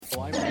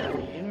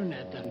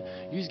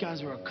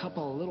guys are a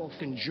couple of little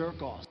fin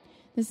jerk-offs.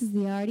 This is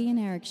the Arty and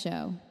Eric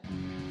Show.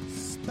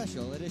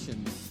 Special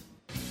edition.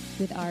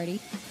 With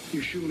Arty.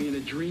 You shoot me in a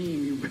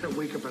dream, you better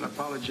wake up and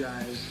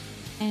apologize.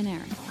 And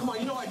Eric. Come on,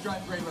 you know I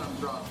drive great when I'm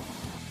drunk.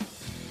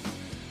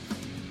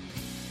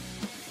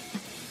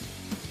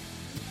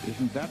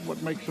 Isn't that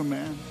what makes a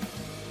man?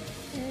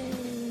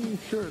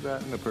 Sure,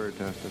 that and a pair of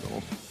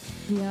testicles.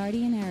 The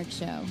Arty and Eric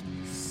Show.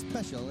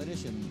 Special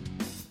edition.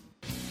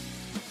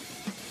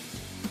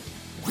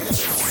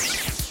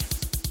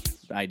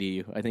 ID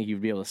you. I think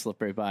you'd be able to slip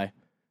right by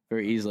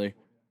very easily.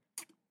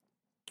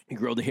 You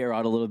grow the hair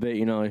out a little bit,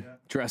 you know,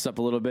 dress up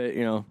a little bit,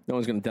 you know, no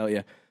one's going to doubt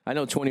you. I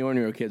know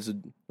 21-year-old kids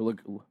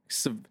who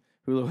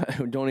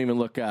don't even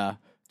look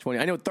 20.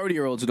 I know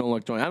 30-year-olds who don't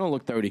look 20. I don't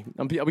look 30.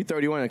 I'll be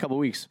 31 in a couple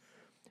of weeks,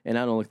 and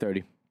I don't look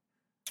 30.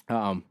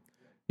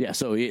 Yeah,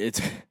 so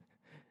it's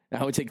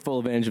I would take full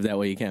advantage of that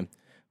way you can.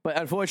 But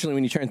unfortunately,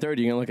 when you turn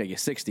 30, you're going to look like you're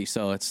 60,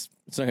 so it's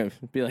not going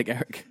to be like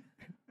Eric.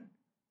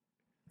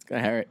 It's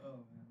going to hurt.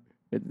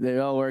 It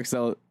all works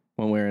out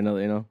one way or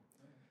another, you know.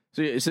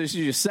 So this is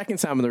your second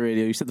time on the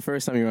radio. You said the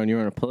first time you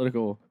were on a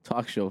political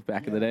talk show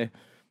back in the day.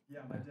 Yeah,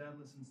 my dad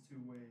listens to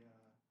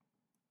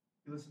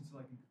he listens to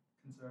like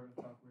conservative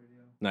talk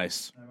radio.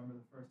 Nice. And I remember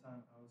the first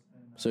time I was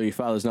in. So your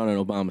father's not an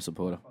Obama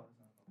supporter? My father's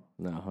not an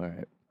Obama. No, all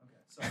right.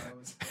 Okay, so I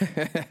was.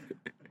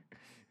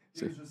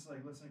 He was just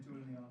like listening to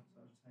it in the office.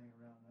 I was just hanging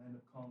around. I ended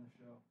up calling the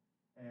show,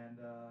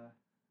 and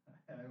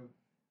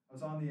I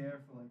was on the air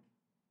for like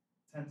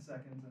 10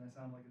 seconds, and I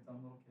sounded like a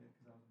dumb little kid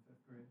because I was in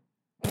 5th grade.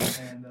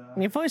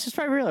 And your voice is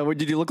probably real.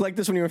 Did you look like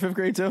this when you were in 5th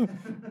grade too?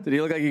 Did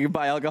you look like you could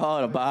buy alcohol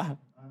at a bar? That's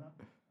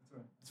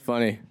right. It's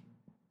funny.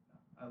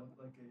 I looked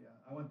like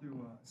I went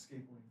through a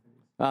skateboarding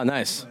phase. Oh,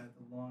 nice. So I had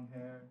the long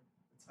hair,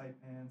 the tight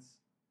pants,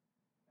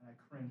 and I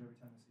cringe every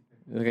time I see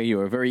pictures. Look at you.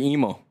 Were very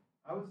emo.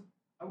 I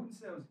wouldn't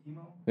say I was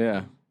emo.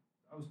 Yeah.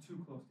 I was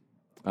too close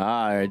to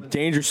emo.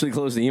 Dangerously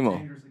close to emo.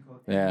 Dangerously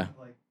close. Yeah.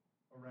 Like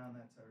around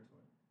that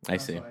territory. I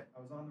see. So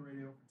I was on the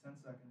radio for 10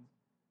 seconds,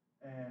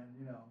 and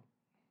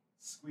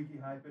squeaky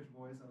high pitched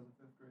voice. I was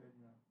in 5th grade.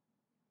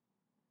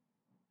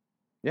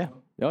 Yeah.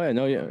 Oh yeah.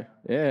 No. Yeah.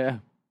 Yeah.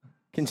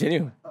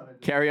 Continue.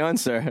 Carry on,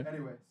 sir.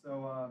 Anyway,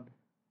 so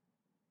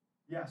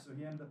so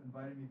he ended up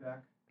inviting me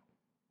back,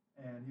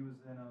 and he was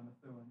in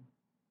Methuen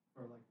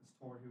for like this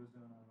tour he was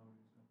doing. I don't know what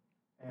he was doing,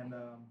 and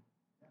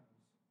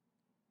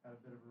had a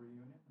bit of a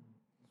reunion, and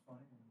it was funny.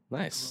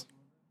 Nice.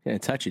 He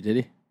didn't touch you, did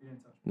he? He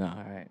didn't touch me. No.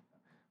 All right.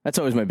 That's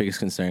always my biggest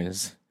concern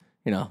is,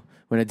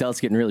 when adults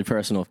getting really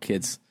personal with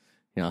kids,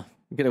 you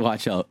got to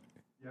watch out.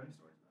 You have any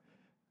stories about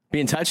that?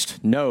 Being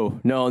touched? No.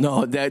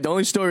 The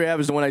only story I have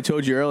is the one I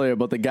told you earlier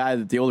about the guy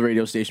at the old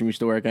radio station we used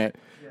to work at.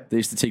 Yeah. They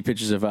used to take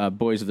pictures of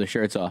boys with their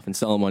shirts off and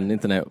sell them on the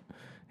internet,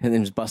 and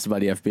then was busted by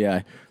the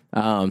FBI.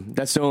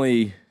 That's the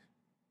only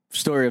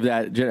story of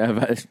that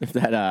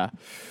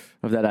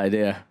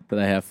idea that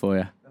I have for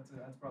you.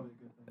 That's probably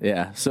a good thing.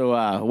 Yeah.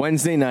 So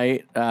Wednesday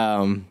night,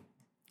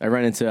 I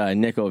ran into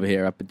Nick over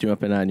here up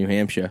in New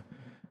Hampshire.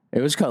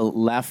 It was called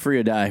Laugh Free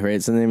or Die, right?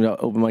 It's the name of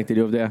the open mic they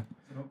do over there.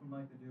 It's an open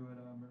mic they do at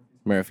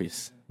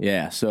Murphy's.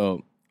 Yeah.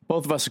 So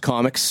both of us are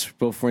comics.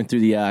 Both went through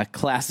the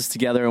classes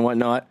together and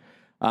whatnot.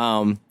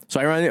 So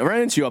I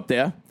ran into you up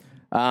there.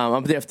 I'm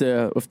up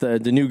there with the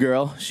new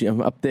girl.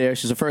 I'm up there.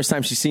 She's the first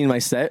time she's seen my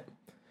set.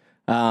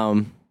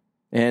 And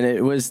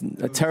it was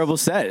a terrible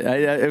set.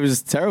 It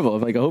was terrible.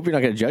 I'm like, I hope you're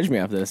not going to judge me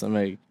after this. I'm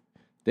like,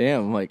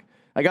 damn. I'm like,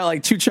 I got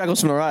like 2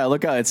 chuckles from Mariah.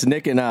 Look out, it's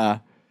Nick and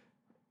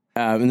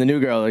the new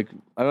girl. Like,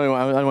 I don't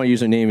want to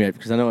use her name yet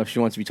because I know if she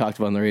wants to be talked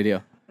about on the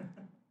radio.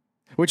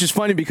 Which is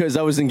funny because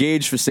I was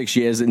engaged for 6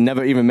 years and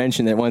never even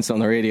mentioned it once on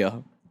the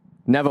radio.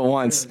 Never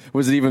once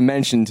was it even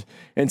mentioned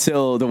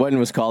until the wedding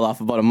was called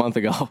off about a month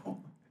ago.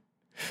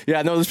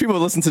 Yeah, no, there's people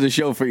who listened to the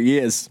show for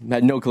years.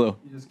 Had no clue.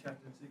 You just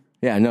kept it secret.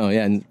 Yeah, no,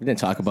 yeah, we didn't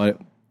talk about it.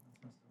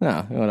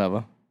 No,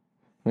 whatever.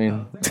 I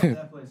mean, the thing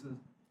about that place is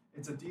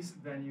it's a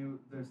decent venue.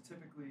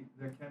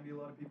 There can be a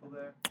lot of people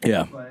there.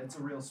 Yeah. But it's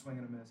a real swing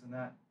and a miss, and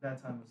that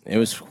time was. It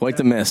was quite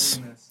the miss.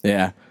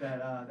 Yeah.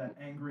 That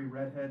angry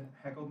redhead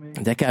heckled me.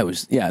 That guy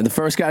was, the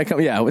first guy to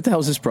come. Yeah, what the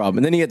hell's his problem?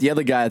 And then you get the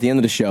other guy at the end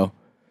of the show.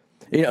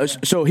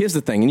 So here's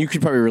the thing, and you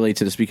could probably relate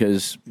to this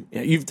because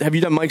have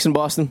you done mics in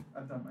Boston?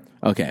 I've done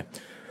mics. Okay.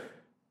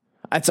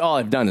 That's all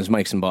I've done is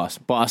mics in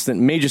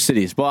Boston, major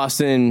cities.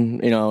 Boston,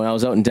 I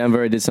was out in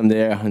Denver. I did some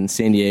there, in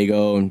San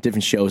Diego, and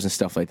different shows and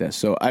stuff like that.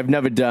 So I've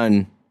never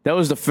done. That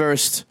was the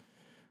first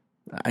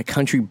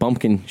country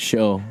bumpkin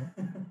show,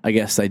 I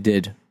guess I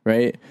did.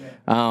 Right.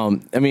 Yeah.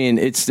 I mean,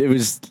 it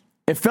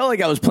felt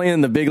like I was playing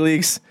in the big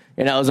leagues,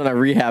 and I was on a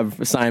rehab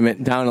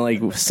assignment down in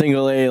like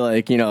single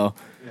A,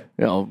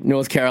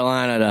 North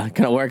Carolina to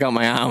kind of work out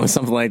my arm or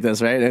something like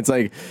this, right? And it's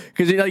like,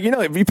 because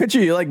if you picture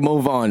you like Mo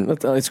Vaughn,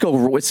 let's go,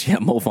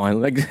 Mo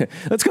Vaughn,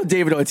 let's go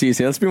David Ortiz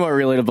here. Let's be more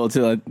relatable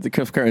to the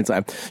current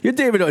time. You're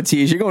David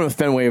Ortiz. You're going to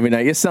Fenway every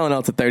night. You're selling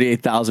out to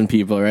 38,000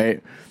 people,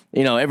 right?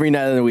 Every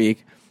night of the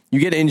week. You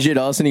get injured,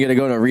 all of a sudden you got to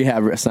go to a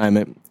rehab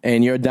assignment,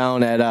 and you're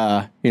down at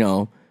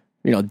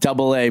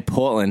Double A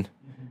Portland,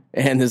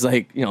 and there's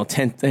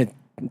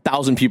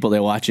 10,000 people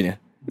there watching you.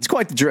 It's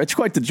quite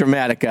the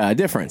dramatic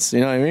difference.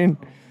 You know what I mean?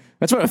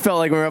 That's what it felt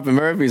like when we were up in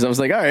Murphy's. I was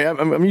like, all right,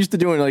 I'm used to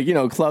doing like, you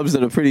know, clubs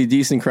that are pretty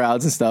decent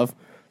crowds and stuff.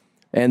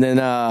 And then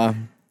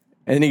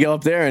you go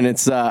up there and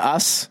it's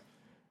us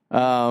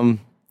and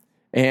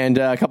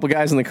a couple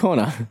guys in the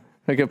corner.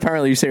 Like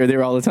apparently you say you're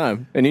there all the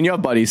time. And then your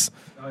buddies.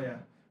 Oh, yeah.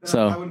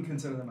 So I wouldn't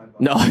consider them my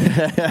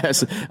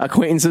buddies. No.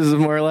 Acquaintances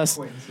more or less.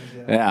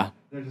 Acquaintances, Yeah.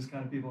 They're just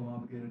kind of people I'm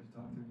obligated to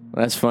talk to.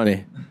 That's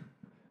funny.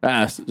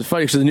 It's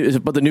funny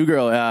but the new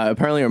girl,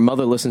 apparently her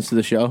mother listens to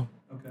the show.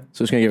 Okay.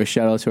 So just going to give a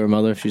shout out to her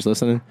mother if she's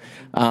listening.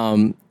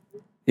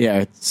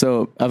 Yeah,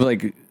 so I'm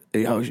like,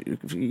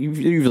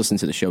 you've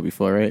listened to the show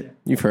before, right? Yeah.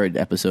 You've heard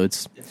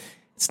episodes. Yeah.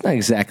 It's not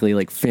exactly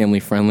like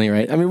family friendly,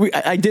 right? I mean,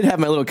 I did have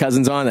my little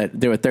cousins on that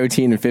they were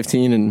 13 and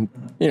 15 and,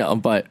 you know,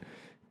 but...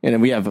 And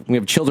we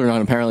have children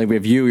on, apparently. We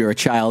have you're a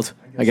child.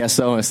 I guess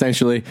so,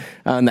 essentially.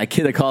 That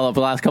kid that called up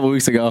the last couple of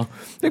weeks ago. I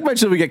think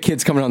eventually we get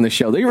kids coming on the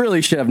show. They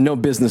really should have no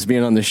business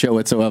being on the show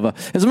whatsoever.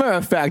 As a matter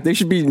of fact, they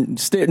should be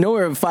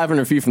nowhere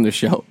 500 feet from the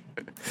show.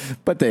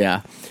 But they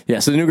are. Yeah,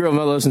 so the new girl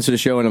mother listens to the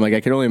show, and I'm like,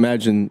 I can only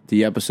imagine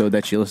the episode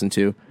that she listened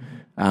to.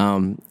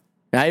 I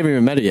haven't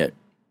even met her yet.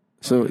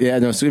 So, yeah,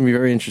 no, it's going to be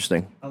very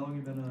interesting. How long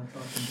have you been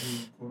talking to,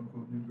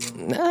 quote-unquote,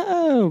 new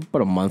girl?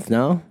 About a month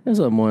now. It's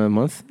a little more than a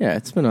month. Yeah,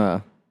 it's been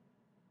a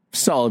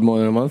solid more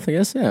than a month, I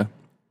guess, yeah.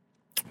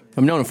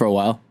 I've known him for a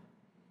while.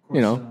 Of course,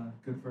 you know.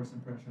 Good first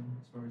impression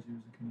as far as you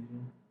as a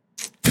comedian.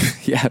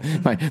 Yeah,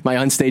 my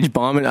unstaged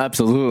bombing,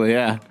 absolutely,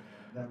 yeah.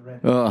 That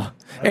red. I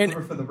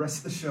remember for the rest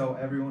of the show,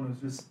 everyone was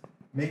just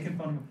making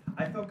fun of me.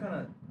 I felt kind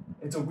of,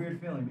 it's a weird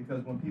feeling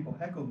because when people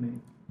heckled me,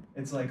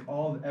 it's like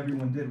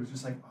everyone did was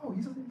just like, oh,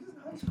 he's in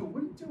high school,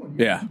 what are you doing?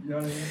 Yeah. You know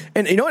what I mean?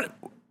 And you know what?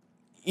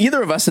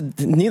 Either of us,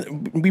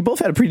 we both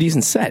had a pretty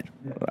decent set.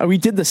 Yeah. We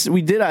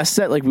did our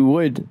set like we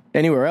would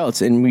anywhere else,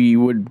 and we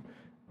would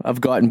have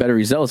gotten better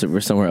results if we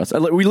were somewhere else.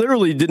 We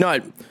literally did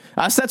not.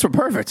 Our sets were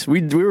perfect.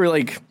 We were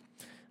like,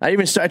 I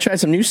tried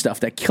some new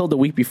stuff that killed the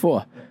week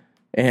before,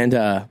 and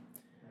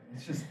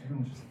it's just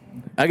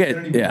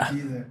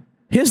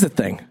Here's the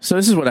thing. So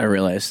this is what I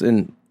realized,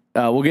 and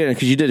we'll get in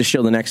because you did a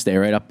show the next day,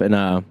 right up in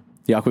the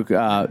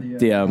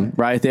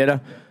Riot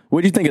Theater.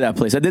 What did you think of that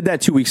place? I did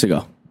that 2 weeks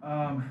ago.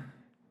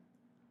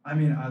 I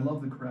mean, I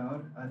love the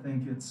crowd. I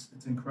think it's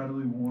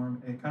incredibly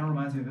warm. It kind of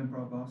reminds me of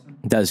Improv Boston.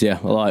 It does, yeah,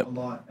 a lot. A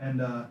lot. And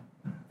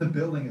the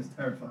building is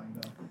terrifying,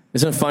 though.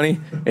 Isn't it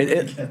funny?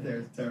 Get there,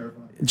 it's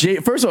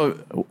terrifying. First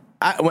of all,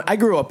 I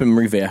grew up in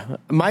Revere.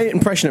 My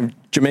impression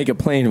of Jamaica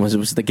Plain was it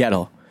was the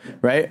ghetto,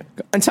 right?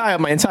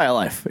 My entire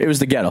life, it was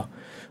the ghetto.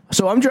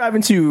 So I'm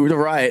driving to the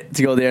Riot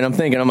to go there, and I'm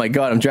thinking, oh my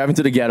God, I'm driving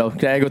to the ghetto.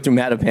 Okay, I go through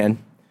Mattapan,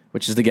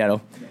 which is the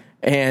ghetto.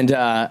 And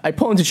I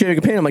pull into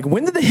Jamaica Plain. I'm like,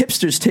 when did the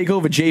hipsters take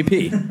over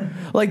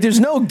JP? Like, there's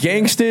no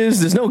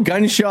gangsters, there's no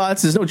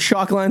gunshots, there's no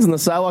chalk lines on the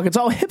sidewalk. It's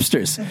all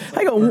hipsters.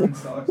 I go,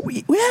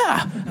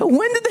 yeah.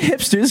 When did the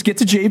hipsters get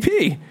to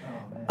JP?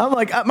 I'm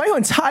like, my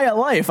entire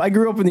life, I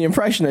grew up in the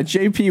impression that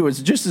JP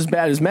was just as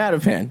bad as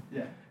Mattapan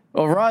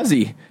or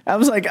Rozzy.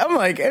 I'm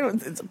like,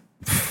 it's,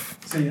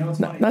 so you know what's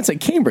funny? That's like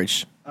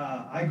Cambridge.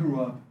 I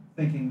grew up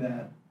thinking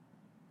that.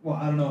 Well,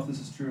 I don't know if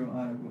this is true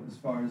as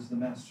far as the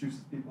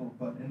Massachusetts people,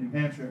 but in New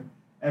Hampshire,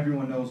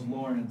 everyone knows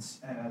Lawrence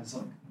as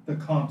like the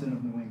Compton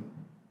of New England.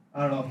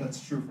 I don't know if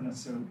that's true for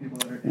necessarily people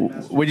that are in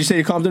Massachusetts. What did you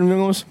say Compton of New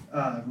England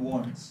was?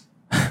 Lawrence.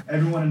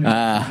 Everyone in New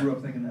Hampshire grew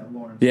up thinking that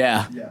Lawrence.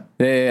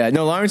 Yeah.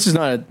 No, Lawrence is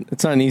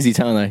it's not an easy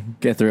town to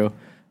get through.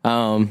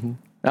 I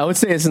would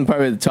say it's in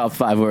probably the top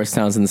 5 worst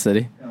towns in the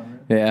city. Oh, right.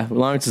 Yeah,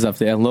 Lawrence is up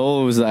there.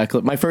 Lowell was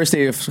my first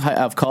day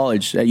of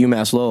college at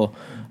UMass Lowell.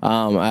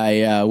 I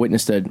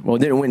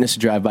didn't witness a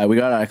drive-by. We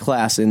got out of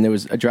class, and there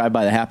was a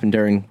drive-by that happened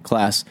during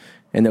class,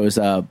 and there was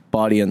a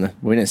body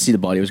we didn't see the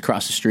body. It was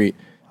across the street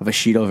of a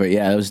sheet over it.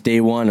 Yeah, it was day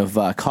 1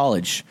 of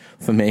college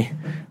for me.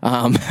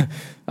 I'll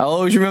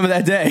always remember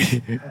that day.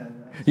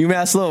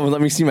 UMass Lowell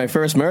let me see my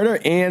first murder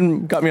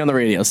and got me on the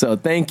radio. So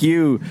thank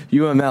you,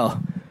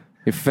 UML.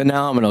 You're a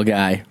phenomenal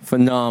guy.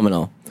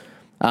 Phenomenal.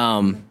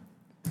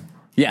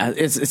 Yeah,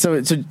 so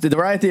the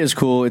Riot Theater is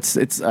cool.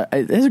 There's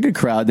a good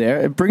crowd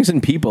there. It brings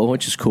in people,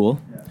 which is cool.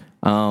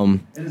 Yeah.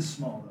 It is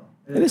small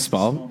though. It is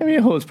small. I mean,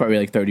 it holds probably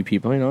like 30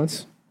 people. You know,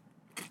 it's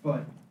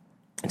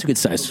a good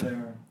size.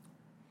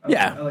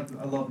 Yeah, I love the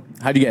people.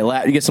 How'd you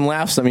get? You get some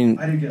laughs? I mean,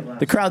 I did get laughs.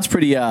 The crowd's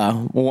pretty.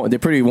 They're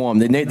pretty warm.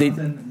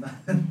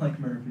 Nothing like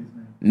Murphy's,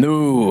 man.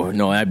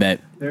 No, I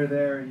bet. They're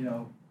there. You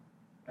know,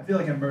 I feel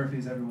like at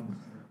Murphy's, everyone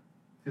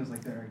feels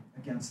like they're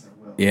against their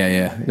will.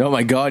 Yeah. Oh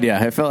my God,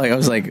 yeah. I felt like I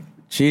was like,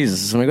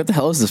 Jesus, I'm like, what the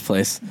hell is this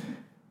place?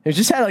 It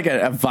just had like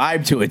a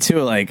vibe to it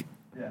too, like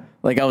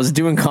I was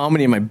doing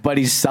comedy in my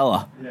buddy's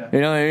cellar. Yeah. You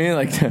know what I mean?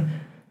 Like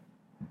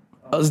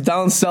I was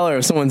down cellar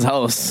of someone's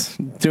house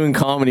doing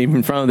comedy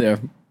in front of their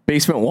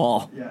basement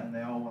wall. Yeah, and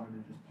they all wanted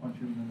to just punch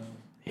you in the nose.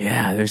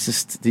 Yeah, there's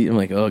just I'm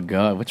like, oh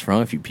God, what's wrong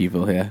with you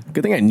people? Yeah,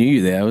 good thing I knew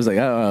you there. I was like,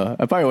 oh,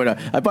 I probably would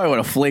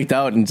have flaked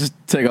out and just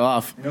took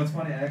off. You know what's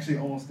funny? I actually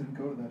almost didn't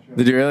go to that show.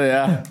 Did you really?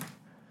 Yeah.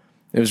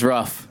 It was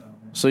rough.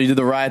 So you did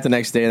the Riot the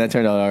next day, and that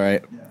turned out all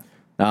right.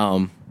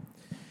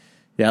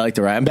 Yeah. Yeah, I like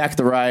the Riot. I'm back at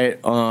the Riot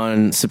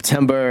on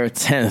September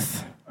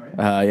 10th.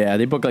 Yeah,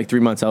 they book like 3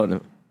 months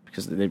out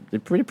because they're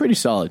pretty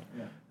solid.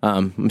 Yeah.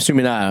 I'm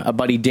assuming a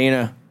buddy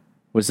Dana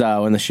was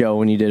on the show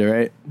when you did it,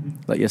 right?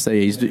 Like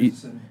yesterday, he's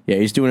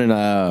doing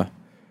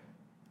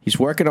he's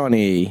working on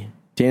a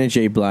Dana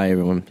J. Bly.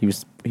 Everyone,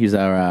 he's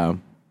our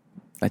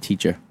a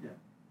teacher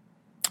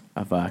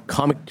of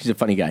comic. He's a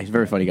funny guy. He's a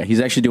very funny guy. He's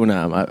actually doing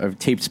a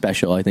taped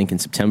special, I think in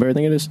September. I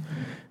think it is.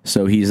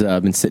 So he's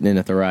been sitting in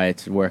at the Riot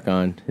to work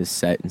on his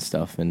set and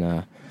stuff. And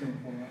I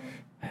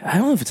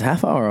don't know if it's a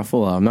half hour or a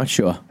full hour. I'm not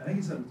sure. I think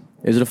he said it was a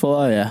full. Is it a full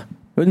hour? Yeah.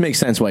 It would make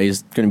sense why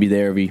he's going to be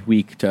there every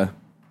week.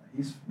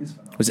 He's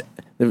phenomenal.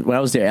 When I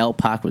was there, Al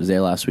Park was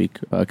there last week.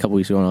 A couple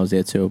weeks ago when I was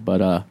there too.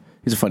 But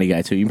he's a funny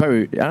guy too. You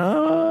probably I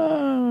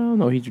don't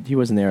know. He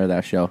wasn't there at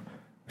that show.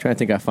 I'm trying to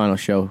think our final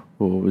show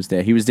who was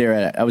there. He was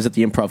there. I was at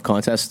the improv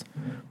contest.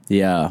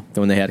 The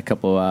when they had a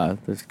couple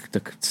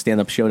the stand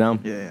up showdown.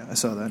 Yeah, I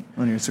saw that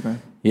on your Instagram.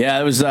 Yeah,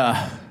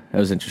 that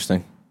was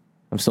interesting.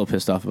 I'm still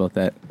pissed off about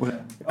that.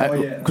 What?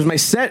 Because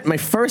my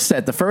first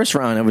set, the first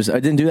round, I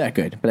didn't do that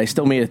good, but I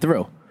still made it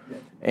through. Yeah.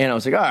 And I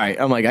was like, all right.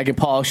 I'm like, I can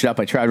polish it up.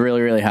 I tried really,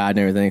 really hard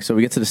and everything. So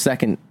I get to the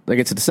second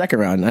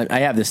round. I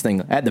have this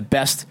thing. I had the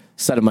best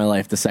set of my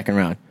life the second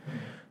round.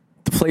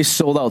 The place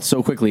sold out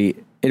so quickly.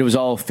 It was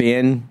all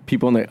fan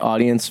people in the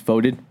audience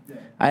voted. Yeah.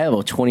 I had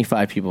about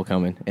 25 people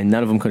coming, and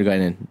none of them could have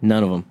gotten in.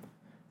 None of them.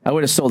 I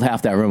would have sold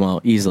half that room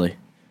out easily.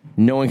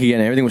 No one could get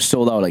in. Everything was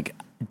sold out like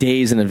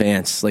days in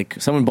advance. Like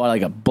someone bought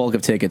like a bulk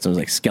of tickets and was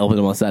like scalping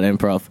them outside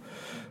improv.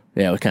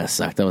 Yeah, it kind of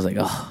sucked. I was like,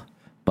 oh,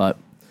 but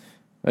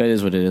it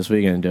is what it is. What are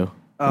you gonna do?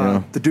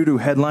 The dude who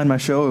headlined my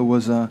show, it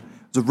was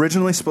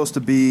originally supposed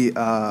to be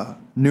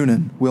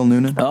Noonan, Will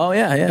Noonan. Oh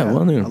yeah,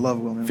 Will Noonan. I love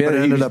Will Noonan. But But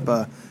it ended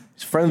up.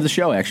 He's a friend of the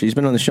show. Actually, he's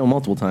been on the show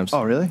multiple times.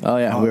 Oh really? Oh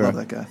yeah, I love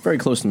that guy. Very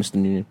close to Mr.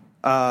 Noonan.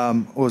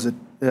 What was it?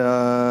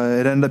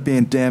 It ended up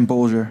being Dan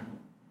Bolger.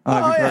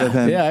 I've heard of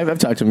him. Yeah, I've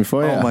talked to him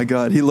before. Oh my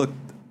god,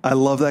 I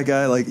love that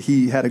guy. Like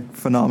he had a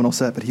phenomenal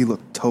set, but he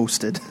looked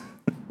toasted.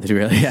 Did he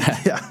really?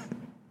 Yeah.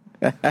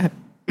 Yeah.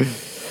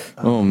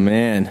 Oh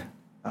man.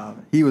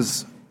 He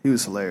was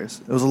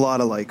hilarious. It was a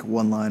lot of like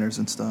one-liners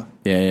and stuff.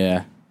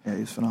 Yeah. Yeah,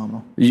 he was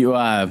phenomenal. You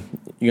gonna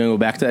go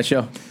back to that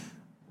show?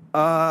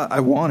 I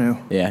want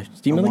to. Yeah,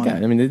 just email the guy.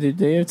 I mean,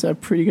 it's a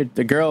pretty good.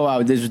 The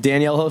girl, there's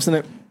Danielle hosting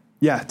it.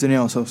 Yeah,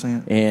 Danielle's hosting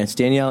it. And it's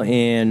Danielle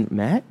and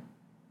Matt,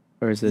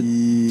 or is it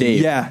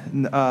Dave? Yeah,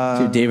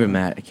 Dave or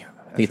Matt. I can't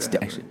remember. I think it's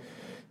actually.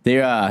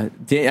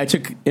 I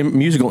took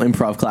musical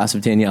improv class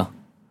with Danielle.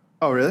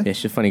 Oh really? Yeah,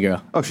 she's a funny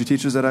girl. Oh, she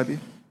teaches at IB?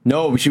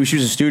 No, but she was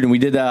a student. We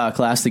did a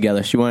class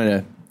together. She wanted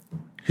to,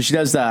 because she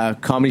does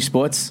comedy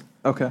sports.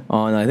 Okay.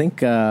 On I think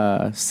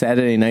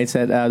Saturday nights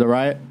at the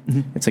Riot.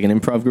 Mm-hmm. It's like an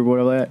improv group or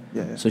whatever like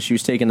that. Yeah. So she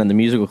was taking on the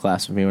musical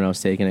class with me when I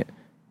was taking it.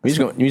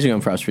 Musical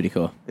improv is pretty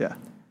cool. Yeah.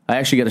 I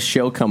actually got a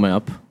show coming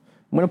up.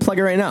 I'm going to plug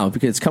it right now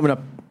because it's coming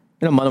up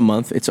in a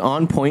month. It's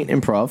On Point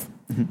Improv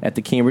at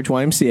the Cambridge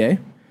YMCA.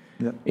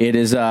 Yep. It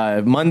is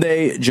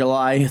Monday,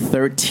 July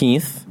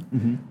 13th.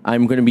 Mm-hmm.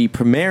 I'm going to be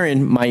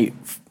premiering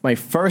my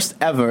first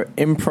ever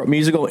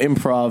musical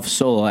improv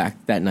solo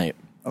act that night.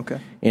 Okay.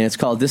 And it's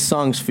called This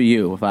Song's For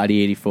You with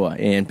Arty 84.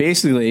 And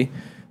basically,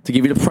 to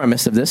give you the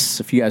premise of this,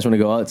 if you guys want to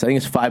go out, I think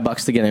it's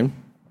 $5 to get in.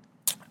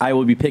 I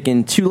will be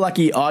picking 2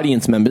 lucky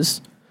audience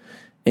members,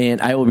 and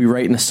I will be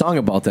writing a song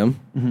about them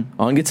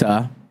on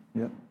guitar.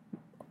 Yep.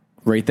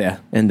 Right there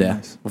and there,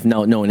 Nice.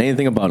 without knowing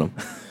anything about them.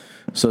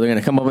 So they're going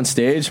to come up on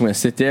stage. I'm going to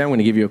sit there. I'm going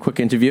to give you a quick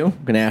interview.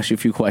 I'm going to ask you a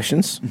few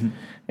questions,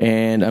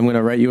 and I'm going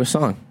to write you a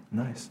song.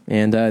 Nice.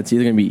 And it's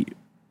either going to be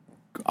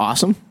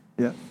awesome.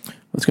 Yeah.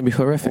 It's going to be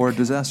horrific. Or a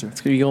disaster.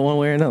 It's going to be going one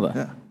way or another.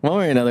 Yeah. One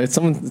way or another. It's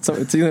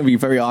either going to be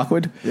very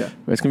awkward. Yeah.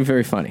 Or it's going to be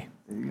very funny.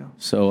 There you go.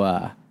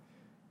 So,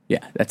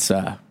 yeah, that's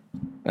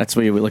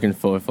what you're looking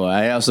forward for.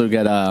 I also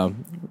got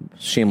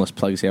shameless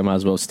plugs here. I might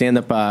as well stand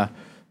up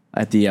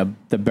at the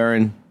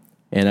Burn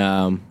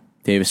in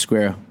Davis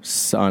Square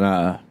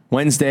on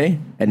Wednesday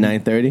at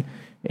 9:30,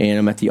 and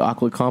I'm at the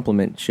Awkward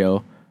Compliment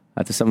show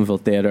at the Somerville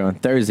Theater on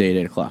Thursday at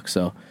 8 o'clock.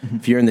 So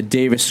if you're in the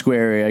Davis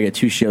Square area, I got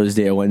 2 shows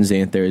there,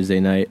 Wednesday and Thursday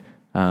night.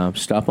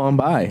 Stop on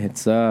by.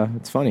 It's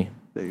funny.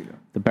 There you go.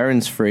 The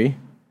Baron's free,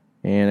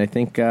 and I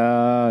think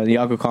the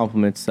Awkward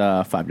Compliment's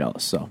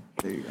 $5. So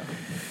There you go.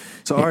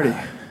 So Arty,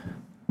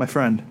 my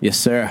friend. yes,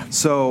 sir.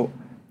 So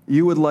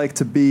you would like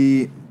to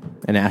be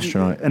An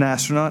astronaut. an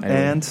astronaut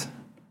and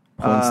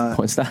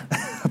Porn star.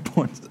 a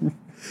porn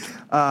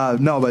star.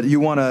 No, but you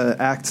want to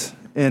act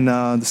in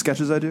the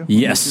sketches I do?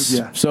 Yes.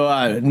 Yeah.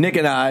 So Nick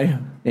and I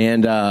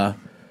and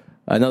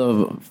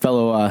another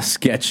fellow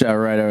sketch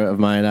writer of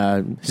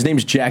mine, his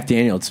name's Jack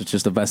Daniels. It's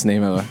just the best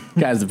name ever.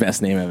 Guy's the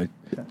best name ever.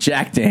 Yeah.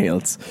 Jack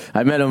Daniels.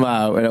 I met him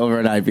over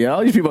at IB.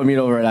 All these people I meet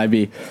over at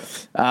IB.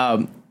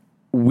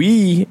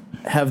 We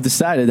have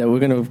decided that we're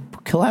going to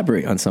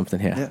collaborate on something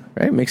here. Yeah.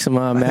 Right? Make some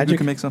magic. I think we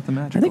can make something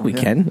magical. I think we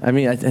can. I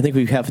mean, I think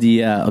we have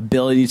the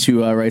ability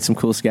to write some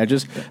cool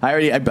sketches. I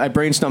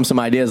brainstormed some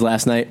ideas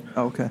last night.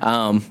 Oh, okay.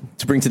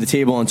 To bring to the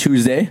table on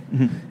Tuesday,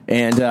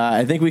 and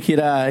I think we could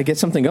get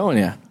something going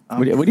here.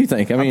 What do you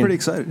think? I mean, I'm pretty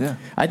excited. Yeah,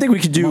 I think we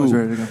could do. I'm always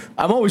ready to go.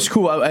 I'm always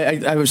cool.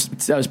 I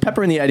was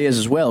peppering the ideas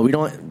as well. We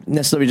don't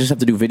necessarily just have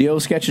to do video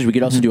sketches. We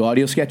could also do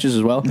audio sketches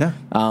as well. Yeah.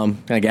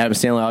 Like Adam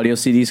Sandler audio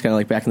CDs, kind of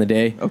like back in the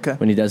day. Okay.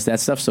 When he does that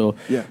stuff. So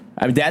yeah,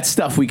 I mean that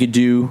stuff we could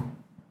do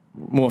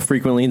more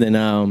frequently than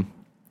the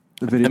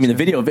video. I mean the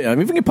video. I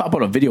mean if we can pop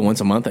out a video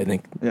once a month, I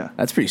think. Yeah.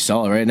 That's pretty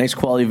solid, right? Nice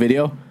quality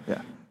video.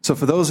 Yeah. So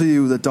for those of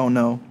you that don't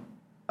know,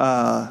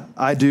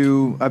 I've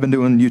been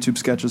doing YouTube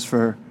sketches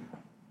for,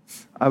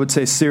 I would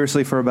say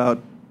seriously for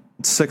about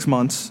 6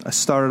 months. I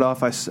started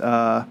off, I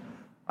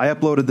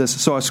uploaded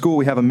this. So at school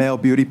we have a male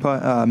beauty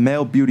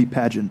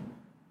pageant,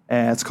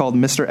 and it's called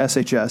Mr.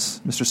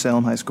 SHS, Mr.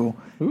 Salem High School.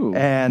 Ooh.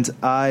 And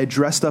I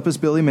dressed up as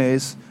Billy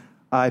Mays.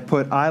 I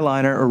put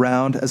eyeliner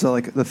around as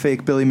the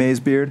fake Billy Mays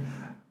beard,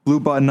 blue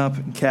button up,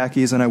 and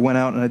khakis, and I went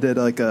out and I did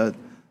like a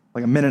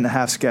minute and a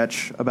half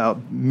sketch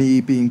about me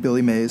being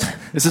Billy Mays.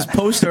 This is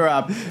poster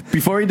up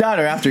before he died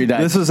or after he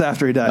died? This was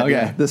after he died. Okay.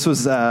 Yeah. This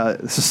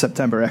is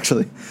September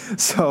actually.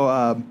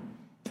 So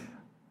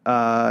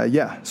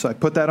so I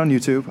put that on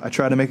YouTube. I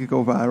tried to make it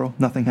go viral.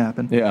 Nothing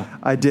happened. Yeah.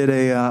 I did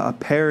a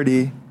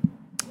parody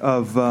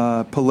of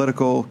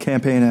political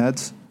campaign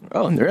ads.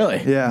 Oh,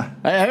 really? Yeah.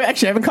 I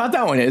actually haven't caught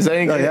that one yet. No,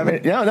 you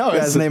haven't? No.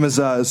 Yeah, his name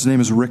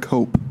is Rick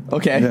Hope.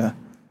 Okay. Yeah.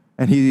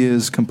 And he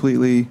is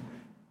completely.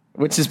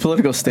 What's his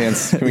political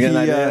stance? Can we get an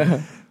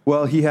idea?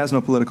 Well, he has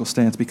no political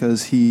stance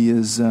because he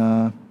is.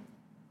 I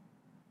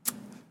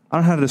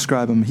don't know how to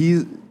describe him.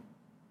 He's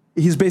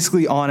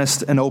basically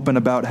honest and open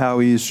about how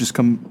he's just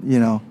a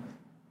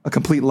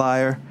complete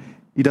liar.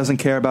 He doesn't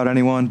care about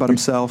anyone but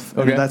himself.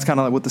 Okay. And that's kind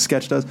of like what the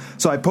sketch does.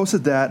 So I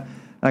posted that,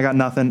 and I got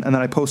nothing. And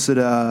then I posted.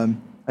 I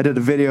did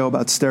a video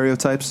about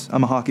stereotypes.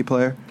 I'm a hockey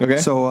player. Okay.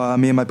 So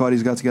me and my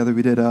buddies got together.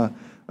 We did a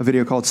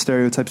video called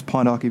Stereotypes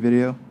Pond Hockey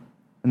Video,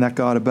 and that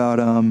got about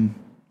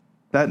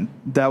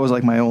That was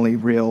like my only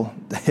real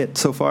hit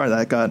so far.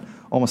 That got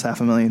almost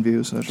 500,000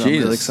 views, which I'm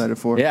really excited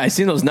for. Yeah, I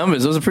seen those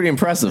numbers. Those are pretty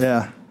impressive.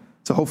 Yeah.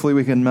 So hopefully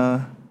we can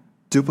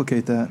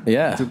duplicate that.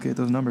 Yeah. Duplicate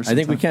those numbers. I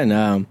think we can.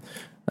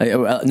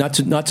 Not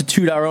to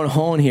toot our own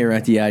horn here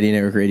at the Arty and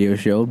Eric Radio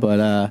Show,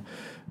 but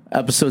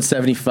episode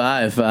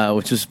 75,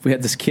 we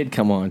had this kid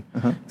come on.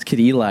 Uh-huh. This kid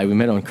Eli, we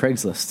met on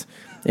Craigslist,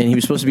 and he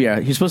was supposed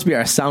to be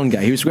our sound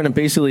guy. He was going to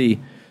basically.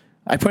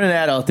 I put an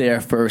ad out there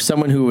for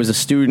someone who was a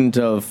student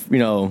of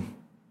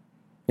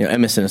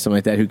Emerson or something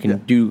like that, who can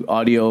do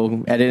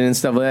audio editing and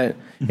stuff like that.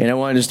 And I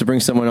wanted just to bring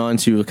someone on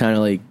to kind of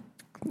like,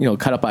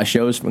 cut up our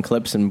shows from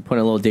clips and put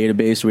in a little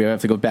database where we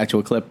have to go back to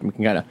a clip and we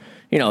can kind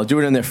of, do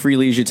it in their free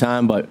leisure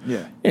time. But,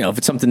 if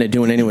it's something they're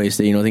doing anyways,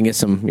 they can get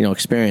some,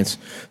 experience.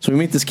 So we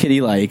meet this kid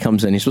Eli. He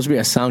comes in. He's supposed to be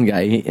a sound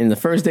guy. And the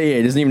first day,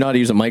 he doesn't even know how to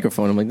use a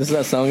microphone. I'm like, this is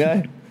that sound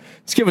guy?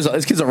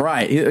 This kid's a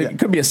riot. He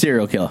could be a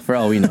serial killer for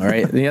all we know,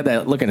 right? He had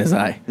that look in his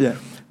eye. Yeah.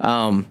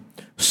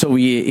 So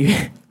we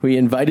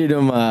invited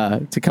him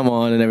to come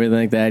on and everything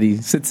like that. He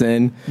sits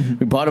in. Mm-hmm.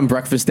 We bought him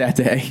breakfast that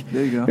day.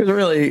 There you go. There's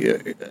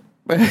really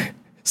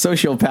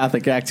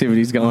sociopathic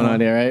activities going on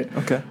there, right?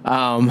 Okay.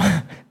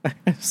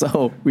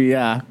 So we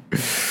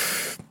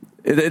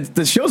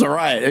the show's a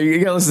riot. You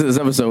gotta listen to this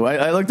episode.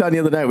 I looked on the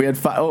other night. We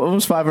had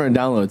almost 500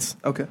 downloads.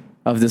 Okay.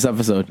 Of this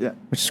episode. Yeah.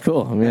 Which is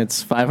cool. I mean,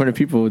 it's 500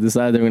 people who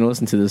decided they're going to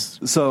listen to this.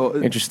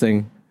 So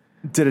interesting.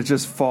 Did it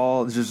just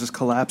fall? Did it just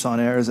collapse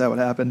on air? Is that what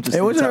happened?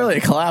 It wasn't really a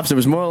collapse. It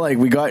was more like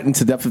we got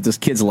into depth with this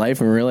kid's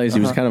life and realized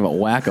he was kind of a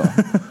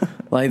wacko.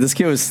 Like this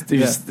kid was,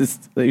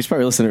 he's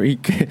probably listening.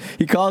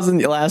 He calls in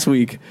last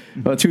week,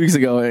 about 2 weeks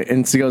ago,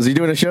 and he goes, "Are you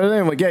doing a show today?"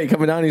 I'm like, "Yeah, you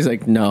coming down?" He's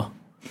like, "No."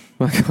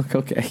 I'm like,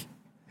 "Okay."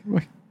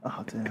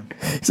 Oh damn.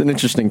 He's an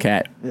interesting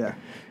cat. Yeah.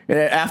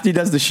 After he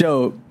does the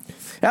show,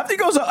 he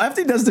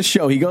does the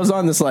show, he goes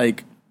on this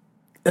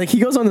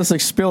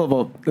spill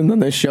about, and then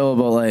this show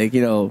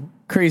about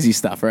crazy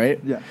stuff, right?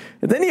 Yeah.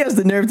 And then he has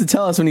the nerve to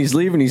tell us when he's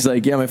leaving, he's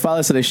like, "Yeah, my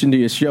father said I shouldn't do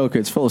your show because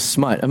it's full of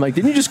smut." I'm like,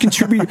 didn't you just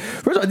contribute?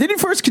 First of all, didn't you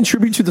first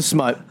contribute to the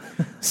smut?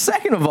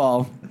 Second of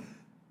all,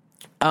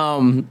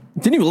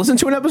 didn't you listen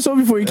to an episode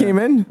before you came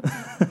in?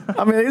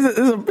 I mean,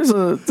 there's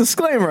a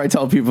disclaimer I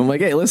tell people. I'm like,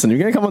 "Hey, listen, you're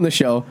going to come on the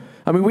show."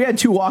 I mean, we had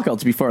 2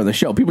 walkouts before on the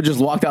show. People just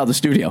walked out of the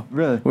studio.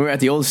 Really? We were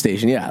at the old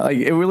station, yeah. Like,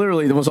 it was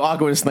literally the most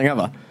awkwardest thing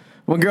ever.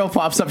 When a girl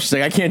pops up, she's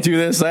like, "I can't do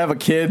this. I have a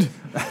kid."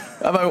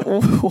 I'm like,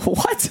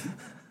 "What?"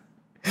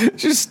 She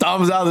just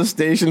storms out of the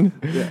station.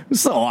 Yeah.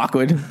 It's so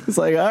awkward. It's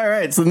like, all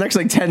right. So the next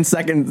 10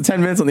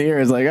 minutes on the air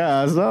is like,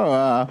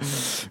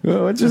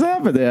 what just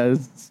happened there?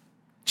 This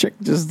chick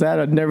just had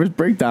a nervous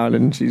breakdown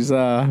and she's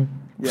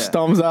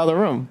storms out of the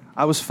room.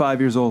 I was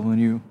 5 years old when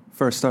you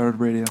first started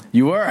radio.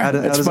 You were? How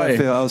does that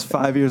feel? I was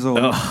 5 years old.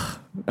 Ugh,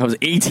 I was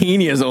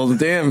 18 years old.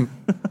 Damn.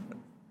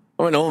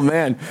 I'm an old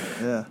man.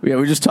 Yeah. We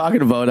were just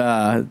talking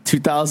about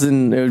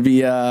 2000. It would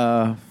be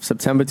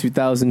September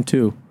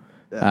 2002.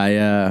 Yeah.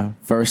 I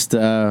first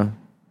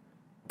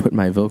put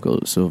my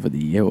vocals over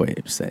the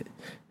airwaves at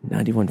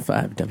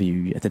 91.5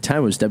 W. At the time,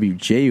 it was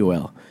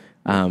WJUL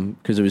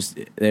because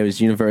there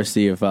was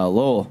University of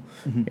Lowell,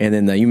 and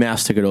then the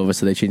UMass took it over,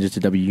 so they changed it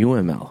to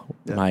WUML.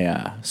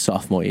 My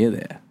sophomore year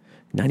there,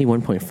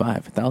 91.5,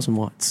 1,000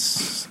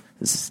 watts.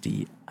 This is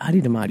the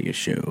Arty DiMatteo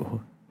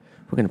show.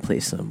 We're going to play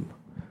some...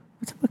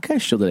 What kind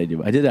of show did I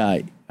do? I did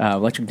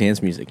electric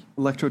dance music.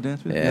 Electro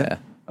dance music? Yeah.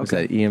 Was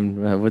Okay. that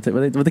EM? What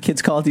the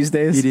kids call it these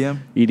days? EDM?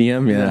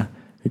 EDM, yeah. Yeah.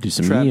 I do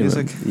some Trap EDM.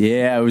 music?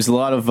 Yeah, it was a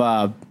lot of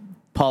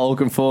Paul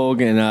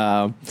Oakenfold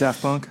and...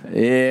 Daft Punk?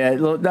 yeah,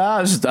 no, it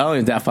was just, I don't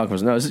think Daft Punk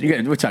was... No,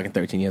 we're talking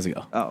 13 years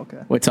ago. Oh, okay.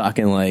 We're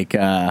talking like...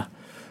 oh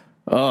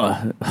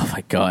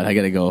my God, I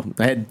gotta go.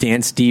 I had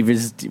Dance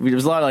Divas. There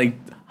was a lot of like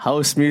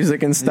house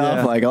music and stuff,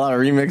 Yeah. like a lot of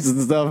remixes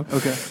and stuff.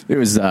 Okay. It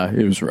was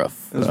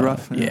rough. It was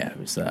rough, yeah. Yeah, it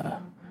was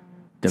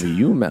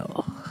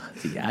WML,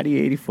 the Arty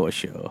 84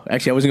 show.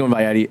 Actually, I wasn't going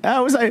by Arty.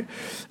 It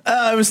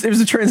was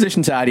a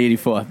transition to Arty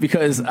 84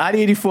 because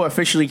Arty 84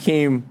 officially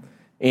came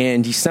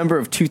in December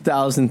of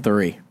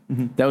 2003.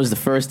 Mm-hmm. That was the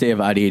first day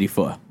of Arty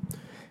 84,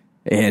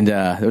 and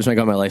that was when I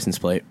got my license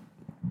plate,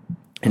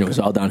 and it was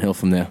all downhill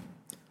from there.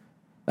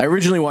 I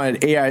originally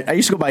wanted I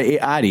used to go by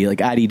Arty,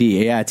 like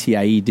RDD,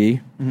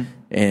 ARTIED,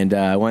 and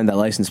I wanted that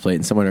license plate,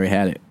 and someone already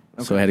had it,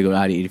 so I had to go to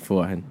Arty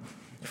 84, and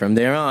from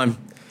there on,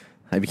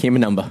 I became a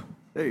number.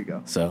 There you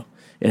go. So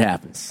it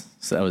happens.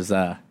 So that was,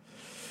 yeah.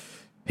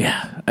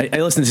 I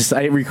listened to.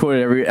 I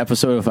recorded every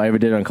episode if I ever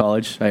did on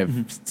college. I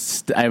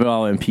have it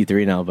all in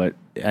MP3 now, but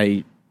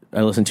I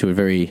listened to it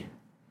very,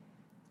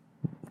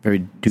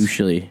 very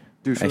douchely.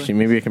 Actually,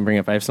 maybe I can bring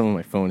up. I have some on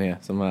my phone here.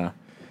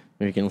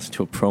 Maybe you can listen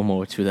to a promo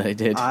or two that I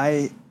did.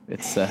 I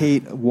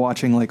hate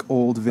watching like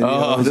old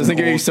videos. Oh, doesn't it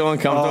get you so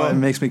uncomfortable? Oh, it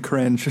makes me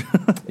cringe.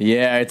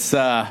 Yeah, it's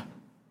let's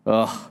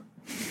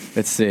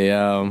see.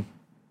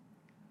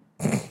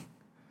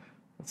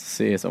 Let's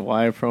see. It's a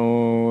wire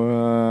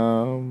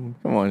promo.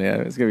 Come on, yeah,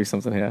 there's gonna be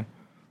something here.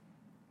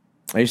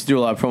 I used to do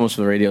a lot of promos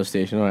for the radio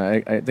station.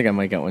 I think I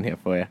might get one here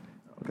for you.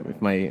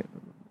 With my,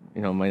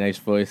 my nice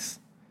voice.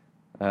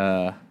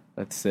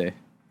 Let's see.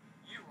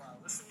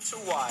 Listen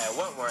to Wire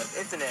Wentworth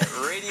Internet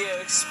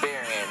Radio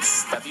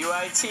Experience.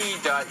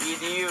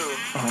 WIT.edu.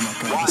 Oh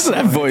my God. Listen to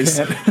that voice.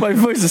 My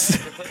voice is.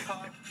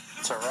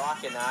 To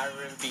rock and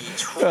R&B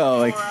 24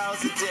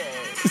 hours a day.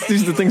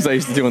 These are the things I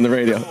used to do on the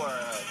radio. You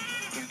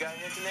got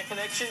an internet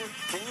connection?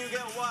 Then you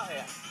got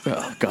Wire.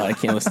 Oh God, I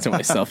can't listen to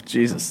myself.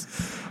 Jesus.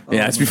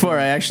 Yeah, it's before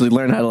I actually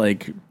learned how to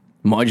like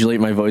modulate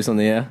my voice on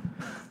the air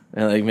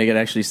and like make it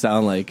actually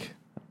sound like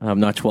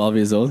I'm not 12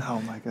 years old. Oh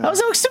my God. I was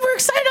so super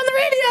excited on the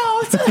radio.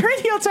 It's the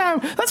radio time.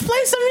 Let's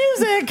play some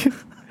music.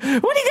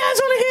 What do you guys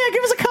want to hear?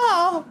 Give us a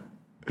call.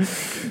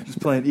 Just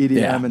playing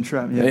EDM and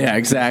trap. Yeah,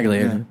 exactly.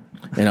 Yeah.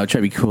 And try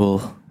to be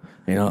cool.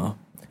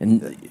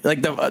 And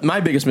like my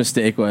biggest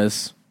mistake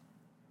was,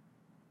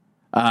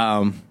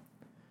 just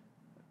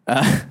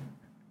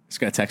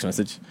got a text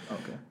message.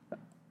 Okay.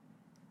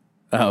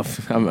 Oh,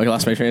 I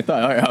lost my train of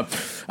thought.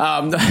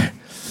 All right.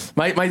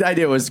 My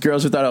idea was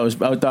girls who thought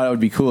I would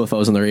be cool if I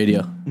was on the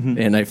radio,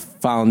 and I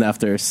found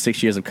after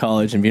 6 years of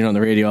college and being on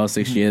the radio all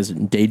 6 years,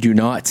 they do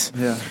not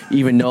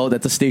even know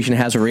that the station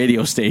has a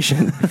radio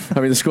station. I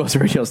mean, the school has a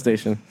radio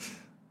station.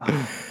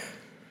 Damn.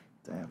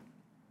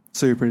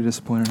 So you're pretty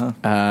disappointed, huh?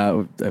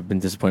 I've been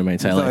disappointed my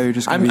entire life. You were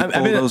just I've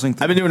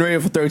been doing radio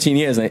for 13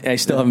 years. And I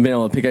still haven't been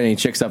able to pick any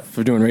chicks up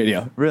for doing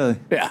radio. Really?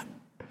 Yeah.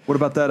 What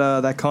about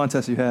that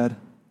contest you had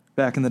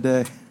back in the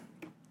day?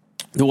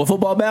 The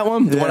football bat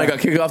one? The one I got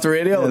kicked off the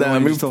radio? Yeah,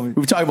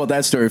 we've talked about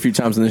that story a few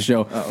times on the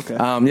show. Oh, okay.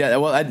 Yeah,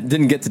 well, I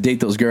didn't get to date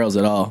those girls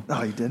at all.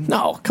 Oh, you didn't?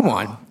 No, come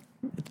on.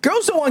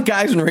 Girls don't want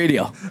guys on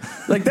radio.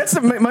 Like, that's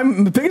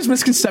my biggest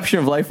misconception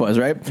of life was,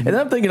 right? And then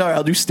I'm thinking, all right,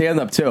 I'll do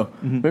stand-up, too.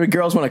 Maybe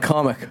girls want a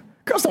comic.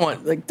 Girls don't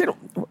want, like, they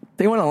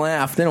want to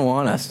laugh. They don't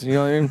want us. You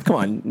know what I mean? Come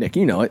on, Nick,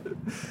 you know it. Do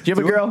you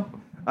have a girl?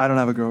 I don't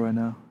have a girl right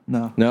now.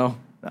 No. No?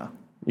 No.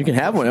 You can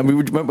have one. I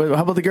mean,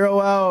 how about the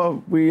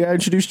girl we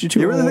introduced you to?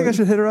 You really think I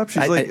should hit her up?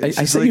 She's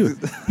I said you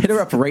hit her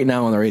up right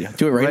now on the radio.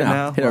 Do it right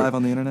now. Hit her live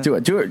on the internet? Do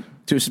it.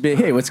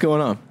 Hey, what's going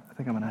on? I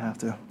think I'm going to have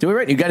to. Do it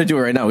right. You got to do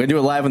it right now. We're going to do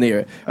it live on the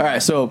air. All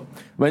right, so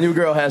my new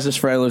girl has this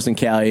friend who lives in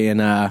Cali,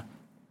 and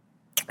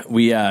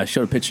we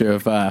showed a picture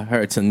of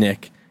her to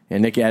Nick.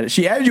 And Nick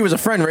she added you as a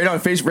friend right on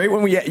Facebook,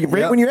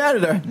 right when you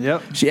added her.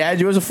 Yep. She added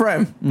you as a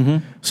friend. Mm-hmm.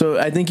 So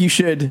I think you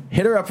should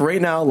hit her up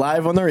right now,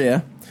 live on the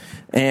air,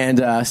 and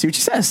see what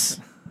she says.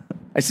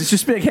 I said,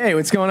 just be like, hey,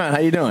 what's going on? How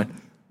you doing?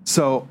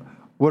 So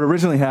what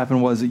originally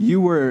happened was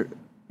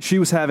she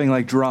was having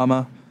like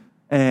drama,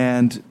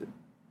 and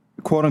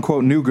quote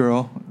unquote new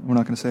girl, we're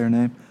not going to say her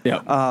name. Yeah.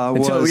 We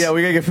got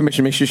to get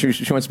permission. Make sure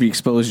she wants to be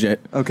exposed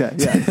yet. Okay.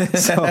 Yeah.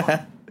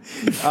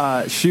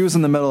 So she was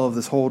in the middle of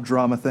this whole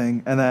drama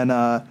thing, and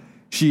then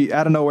she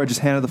out of nowhere just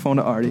handed the phone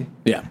to Arty.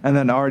 Yeah. And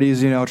then Arty's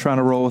trying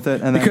to roll with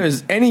it, and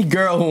because any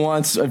girl who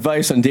wants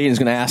advice on dating is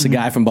going to ask a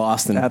guy from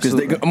Boston.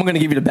 Absolutely. I'm going to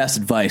give you the best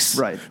advice.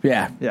 Right.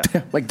 Yeah. Yeah.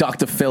 Like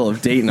Dr. Phil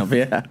of dating him.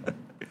 Yeah.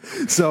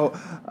 So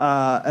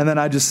and then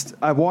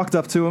I walked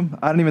up to him.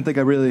 I didn't even think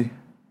I really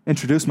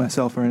introduced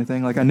myself or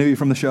anything. Like I knew you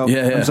from the show.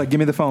 Yeah. I'm just like, give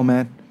me the phone,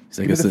 man. He's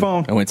like, give me the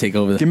phone. I want to take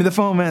over. Give me the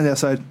phone, man.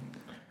 Yes, I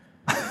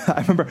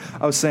remember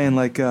I was saying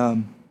like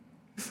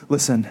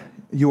listen,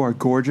 you are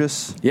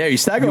gorgeous. Yeah, you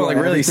start going You like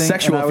are really everything,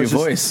 sexual and I with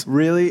your was just voice.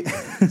 Really?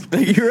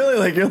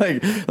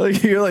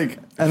 You're like.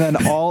 And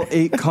then all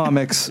 8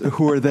 comics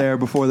who were there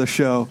before the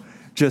show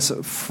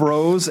just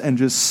froze and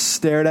just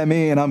stared at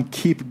me, and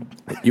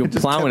You're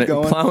plowing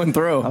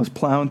through. I was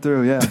plowing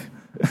through, yeah.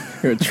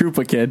 You're a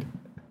trooper, kid.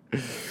 You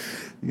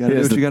gotta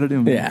do what you gotta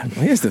do, man. Yeah,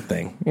 here's the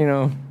thing.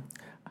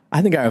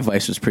 I think our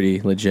advice was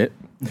pretty legit.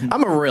 Mm-hmm.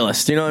 I'm a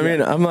realist, you know what I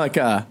mean? I'm not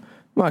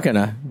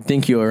gonna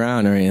dink you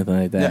around or anything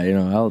like that.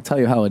 Yeah. I'll tell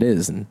you how it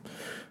is and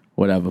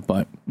whatever.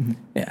 But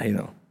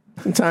yeah,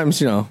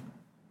 sometimes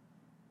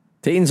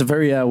dating's a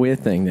very weird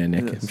thing there,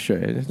 Nick. I'm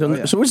sure.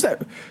 So what's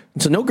that?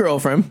 So no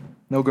girlfriend.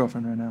 No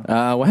girlfriend right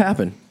now. What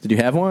happened? Did you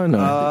have one?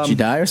 Or did she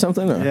die or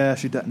something? Or? Yeah,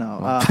 she died.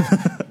 No.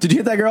 Did you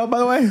hit that girl up, by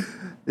the way?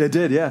 It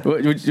did, yeah.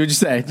 What'd you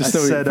say? Just for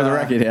the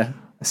record here.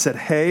 I said,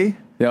 hey.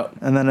 Yep.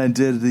 And then I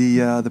did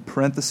the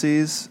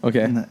parentheses.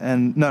 Okay.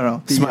 And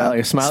no. The, like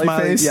a smiley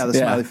face? Yeah, the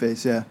smiley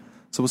face, yeah.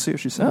 So we'll see what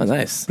she says. Oh,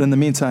 nice. But in the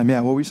meantime, yeah,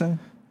 what were you saying?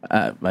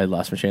 I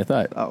lost my train of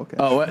thought. Oh, okay.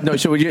 Oh, what? No,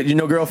 so you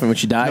no girlfriend when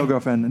she died? No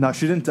girlfriend. No,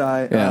 she didn't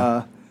die.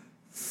 Yeah.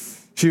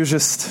 She was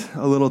just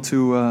a little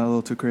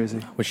too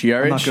crazy. Was she your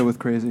age? I'm not good with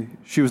crazy.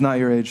 She was not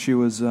your age. She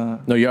was.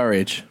 No, your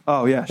age.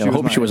 Oh yeah. I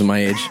hope she wasn't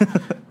my age.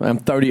 I'm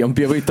 30. I'm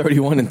be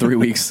 31 in 3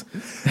 weeks.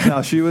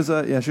 No, she was.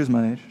 She was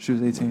my age. She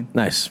was 18.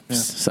 Nice.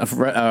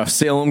 Yeah.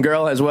 Salem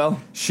girl as well.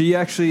 She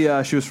actually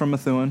she was from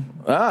Methuen.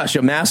 Ah,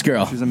 she's a Mass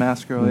girl. She's a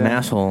Mass girl. Yeah.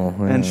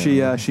 Masshole.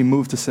 And she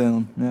moved to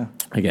Salem. Yeah.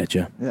 I get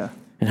you. Yeah.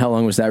 And how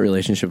long was that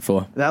relationship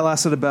for? That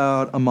lasted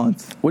about a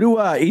month. What do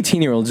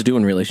 18-year-olds do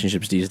in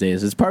relationships these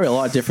days? It's probably a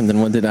lot different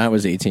than what did I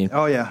was 18.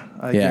 Oh yeah,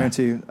 I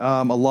guarantee you.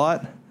 A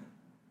lot.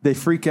 They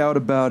freak out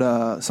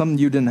about something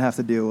you didn't have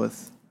to deal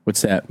with.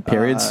 What's that?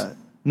 Periods?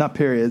 Not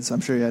periods. I'm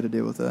sure you had to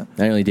deal with that.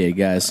 I only dated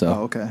guys, so.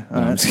 Oh, okay.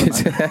 All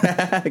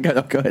right.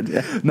 Go ahead.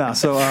 Yeah. No,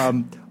 so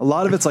a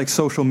lot of it's like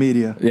social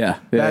media. Yeah.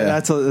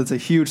 That's a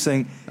huge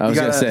thing. I was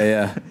going to say,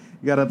 yeah.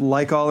 You got to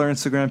like all her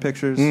Instagram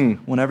pictures.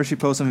 Whenever she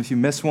posts them, if you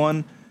miss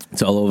one,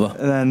 it's all over.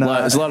 And then,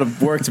 there's a lot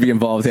of work to be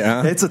involved here,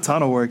 huh? It's a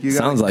ton of work. You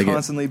got to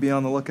constantly be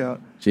on the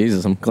lookout.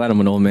 Jesus, I'm glad I'm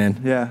an old man.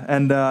 Yeah,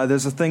 and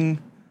there's a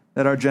thing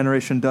that our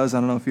generation does. I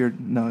don't know if you're...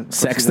 No,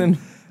 sexting?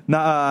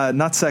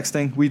 Not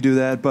sexting. We do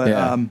that, but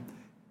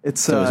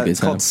it's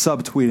called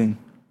subtweeting.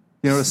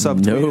 You know what a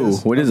subtweet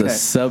is? No. What is a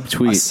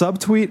subtweet? A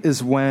subtweet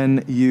is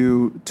when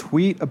you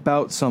tweet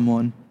about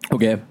someone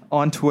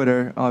on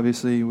Twitter,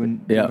 obviously, you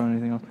wouldn't do it on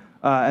anything else,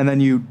 and then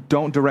you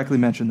don't directly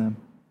mention them.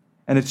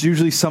 And it's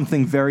usually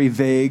something very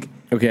vague.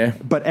 Okay.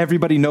 But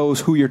everybody knows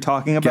who you're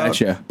talking about.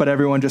 Gotcha. But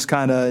everyone just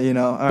kind of,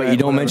 But you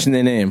don't mention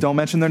their name. Don't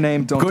mention their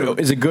name.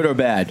 Is it good or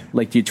bad?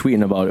 Like you're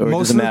tweeting about it, or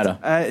does it matter?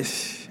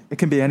 It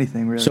can be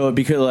anything, really. So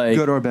it could like...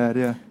 Good or bad,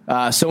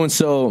 yeah.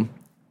 So-and-so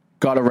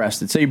got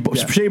arrested. Say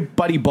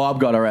Buddy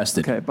Bob got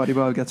arrested. Okay, Buddy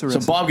Bob gets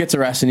arrested. So Bob gets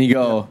arrested and you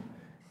go,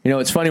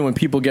 it's funny when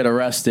people get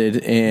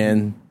arrested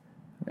and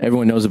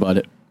everyone knows about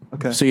it.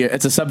 Okay. So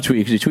it's a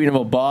subtweet because you're tweeting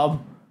about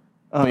Bob,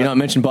 but you're not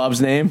mentioning Bob's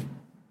name.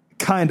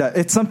 Kinda.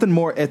 It's something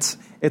more. It's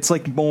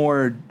like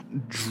more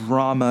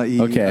drama-y.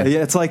 Okay.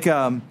 Yeah. It's like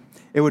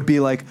it would be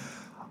like,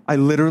 I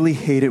literally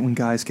hate it when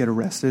guys get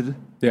arrested.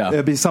 Yeah.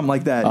 It'd be something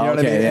like that. You know what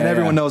I mean? Yeah, and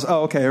everyone knows.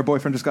 Oh, okay. Her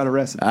boyfriend just got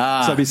arrested.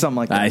 So it'd be something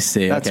like that. I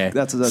see. That's a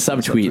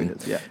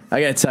subtweet. Yeah.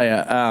 I gotta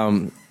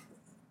tell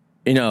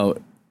you,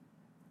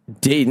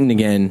 dating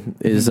again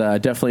is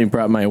definitely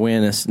brought my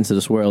awareness into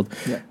this world.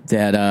 Yeah.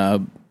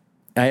 That.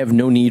 I have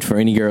no need for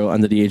any girl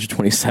under the age of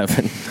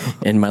 27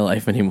 in my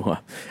life anymore.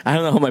 I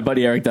don't know how my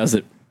buddy Eric does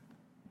it.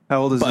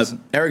 How old is this?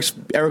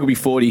 Eric will be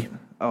 40.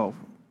 Oh,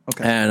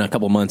 okay. In a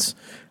couple months.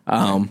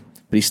 But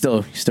he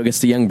still gets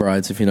the young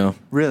brides, if you know.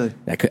 Really?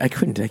 I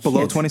couldn't.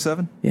 Below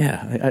 27?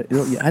 Yeah.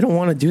 I don't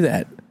want to do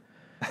that.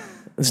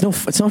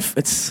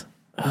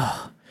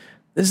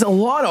 There's a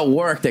lot of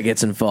work that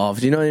gets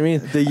involved. You know what I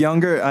mean? The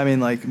younger, I mean,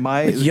 like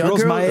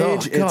girls my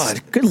age. Oh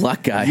God, good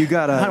luck, guy.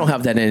 I don't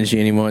have that energy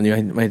anymore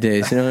in my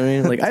days. You know what I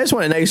mean? Like I just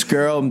want a nice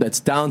girl that's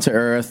down to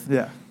earth.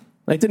 Yeah.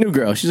 Like the new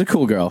girl, she's a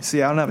cool girl.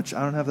 See, I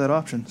don't have that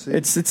option. See? I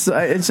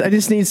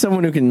just need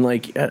someone who can I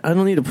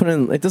don't need to put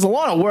in there's a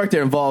lot of work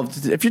there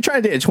involved. If you're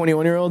trying to date a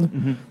 21-year-old,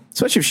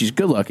 especially if she's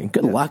good looking,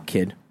 good luck,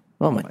 kid.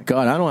 Oh my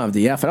God, I don't have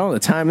the effort. I don't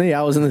have the time, the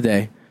hours in the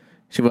day.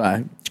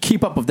 Should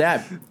keep up with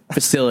that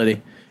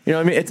facility. You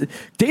know what I mean?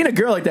 Dating a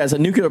girl like that is a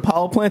nuclear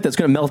power plant that's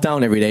going to melt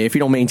down every day if you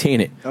don't maintain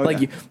it.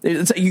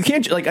 You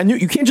can't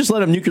just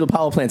let a nuclear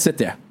power plant sit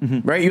there,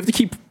 right? You have to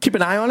keep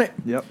an eye on it.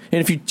 Yep. And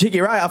if you take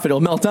your eye off it,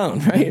 it'll melt down,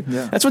 right?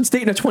 Yeah. That's what's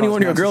dating a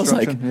 21-year-old girl's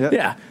like. Yep.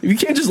 Yeah. You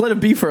can't just let it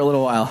be for a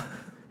little while.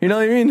 You know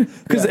what I mean?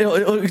 Because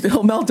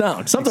it'll melt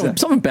down.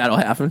 Something bad will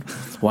happen.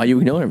 Why are you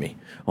ignoring me?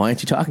 Why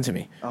aren't you talking to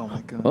me? Oh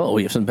my God. Oh,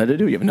 you have something better to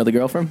do? You have another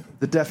girlfriend?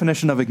 The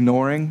definition of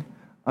ignoring,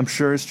 I'm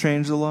sure, has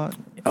changed a lot.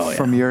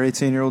 From your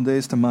 18-year-old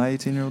days to my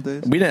 18-year-old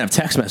days. We didn't have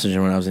text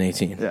messaging when I was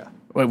 18. Yeah.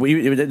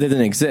 It didn't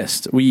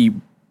exist. We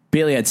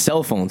barely had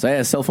cell phones. I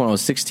had a cell phone when I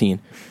was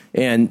 16.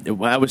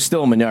 And I was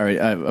still a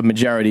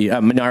minority.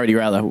 I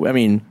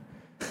mean,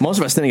 most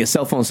of us didn't get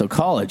cell phones until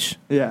college.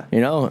 Yeah.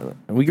 You know,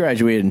 we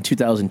graduated in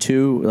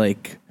 2002.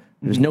 Like,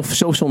 There's no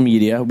social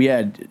media. We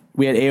had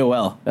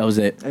AOL. That was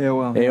it.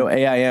 AOL.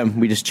 AIM.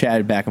 We just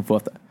chatted back and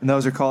forth. And that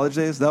was your college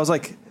days? That was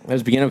That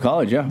was the beginning of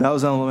college, yeah. That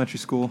was elementary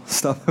school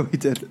stuff that we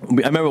did.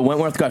 I remember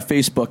Wentworth got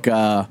Facebook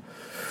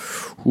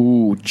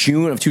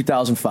June of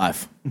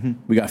 2005.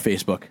 We got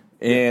Facebook.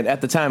 And at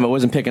the time, I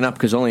wasn't picking up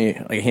because only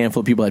like a handful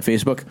of people had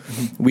Facebook.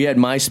 We had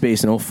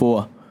MySpace in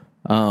 2004.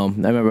 I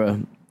remember,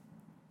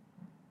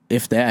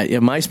 if that. Yeah,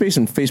 MySpace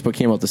and Facebook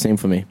came out the same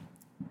for me.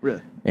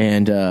 Really?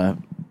 And,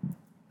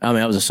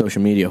 I was a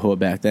social media whore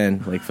back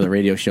then, like for the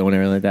radio show and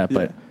everything like that.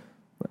 But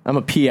I'm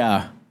a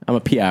PR,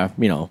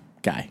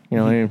 guy. You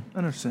know what I mean? I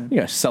understand. You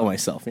gotta sell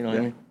myself, you know what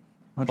I mean?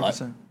 100%.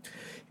 But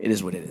it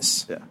is what it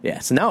is. Yeah.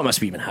 So now it must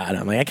be even harder.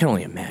 I'm like, I can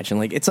only imagine.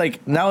 Like, it's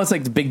like, now it's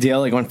like the big deal,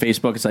 like on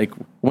Facebook. It's like,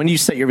 when do you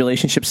set your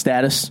relationship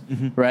status,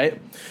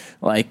 right?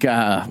 Like,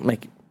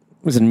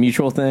 was it a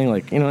mutual thing?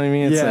 Like, you know what I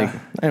mean? It's like,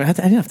 I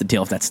didn't have to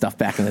deal with that stuff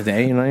back in the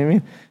day, you know what I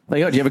mean?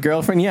 Like, oh, do you have a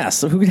girlfriend? Yes.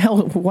 So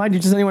why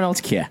does anyone else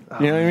care?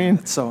 You know what I mean?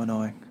 It's so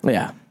annoying.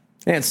 Yeah.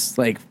 And it's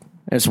like,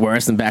 it's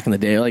worse than back in the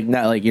day. Like,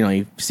 not like,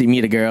 you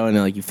meet a girl and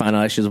like you find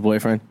out she's a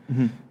boyfriend,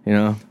 you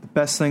know? The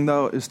best thing,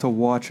 though, is to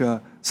watch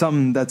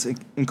something that's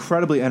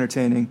incredibly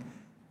entertaining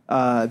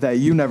that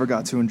you never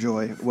got to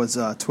enjoy was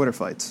Twitter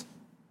fights.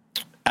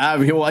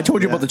 Well, I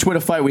told you about the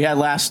Twitter fight we had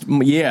last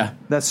year.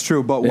 That's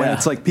true, but when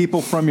it's like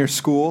people from your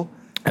school...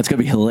 That's going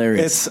to be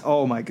hilarious.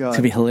 Oh, my God. It's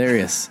going to be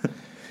hilarious.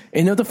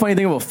 And you know what the funny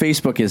thing about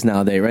Facebook is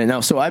nowadays, right now?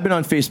 So I've been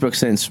on Facebook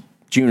since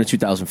June of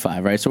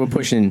 2005, right? So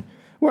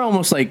we're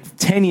almost like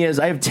 10 years.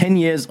 I have 10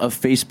 years of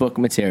Facebook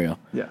material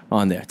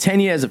on there. 10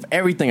 years of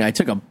everything. I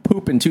took a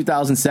poop in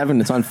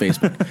 2007. It's on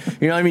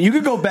Facebook. You know what I mean? You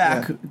could go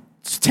back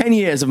 10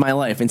 years of my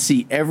life and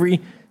see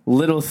every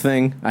little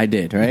thing I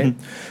did, right?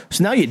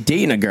 So now you're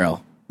dating a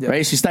girl,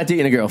 right? So you start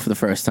dating a girl for the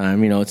first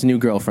time. It's a new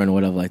girlfriend or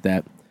whatever like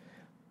that.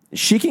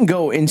 She can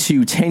go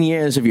into 10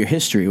 years of your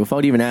history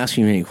without even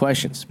asking you any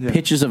questions.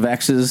 Pictures of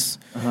exes,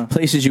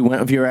 places you went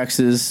with your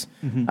exes,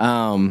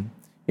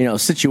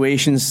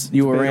 situations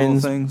you were in.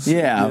 Things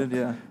how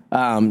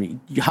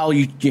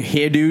your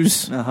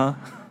hairdos.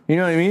 You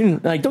know what I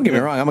mean? Like, don't get me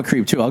wrong, I'm a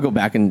creep too. I'll go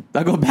back into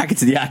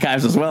the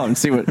archives as well and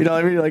see what, you know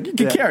what I mean? Like, you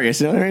get curious,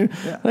 you know what I mean?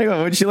 Like,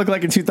 what did she look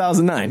like in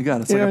 2009? You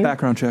got it. It's like a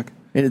background check.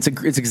 And it's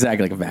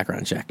exactly like a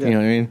background check. You know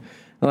what I mean?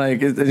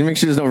 Like, it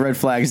makes sure there's no red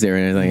flags there or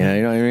anything.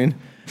 You know what I mean?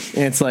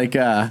 And it's like,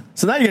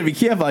 so now you got to be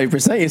careful how you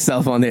present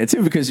yourself on there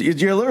too, because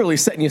you're literally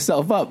setting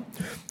yourself up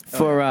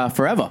for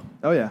forever.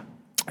 Oh yeah.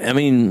 I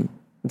mean,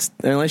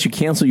 unless you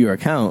cancel your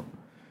account.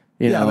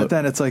 You know, but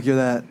then it's like you're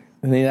that.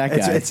 And that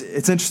guy. It's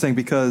interesting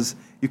because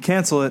you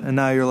cancel it and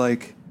now you're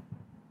like,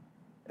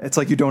 it's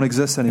like you don't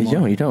exist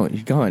anymore. You don't.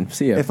 You're gone.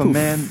 See ya. If a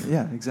man,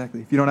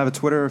 exactly. If you don't have a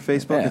Twitter or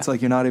Facebook, it's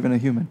like you're not even a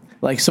human.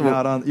 Like, so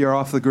you're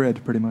off the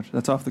grid, pretty much.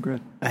 That's off the grid.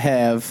 I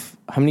have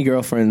how many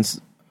girlfriends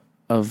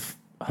of.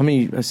 How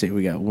many? Let's see.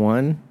 We got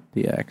one,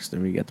 the ex.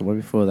 Then we got the one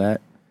before that,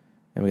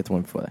 and we got the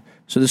one before that.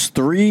 So there's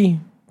 3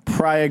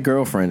 prior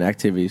girlfriend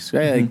activities.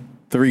 I had like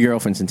 3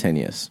 girlfriends in 10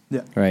 years.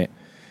 Yeah. Right.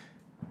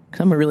 Because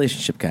I'm a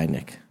relationship guy,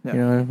 Nick. Yeah. You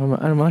know,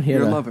 I'm out here.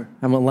 You're a lover.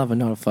 I'm a lover,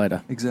 not a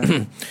fighter.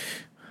 Exactly.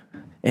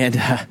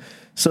 And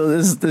so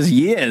there's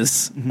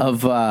years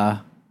of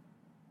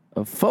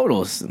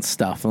photos and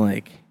stuff. And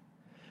like,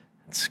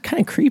 it's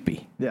kind of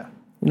creepy. Yeah.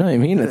 You know what I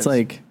mean? It's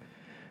like,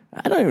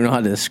 I don't even know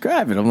how to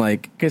describe it. I'm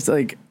like, because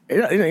like.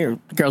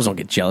 Girls don't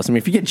get jealous. I mean,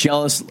 if you get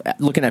jealous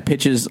looking at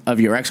pictures of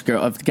your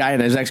of the guy and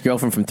his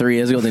ex-girlfriend from 3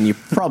 years ago, then you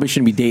probably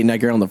shouldn't be dating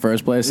that girl in the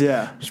first place.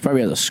 Yeah. She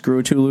probably has a screw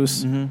or two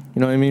loose. You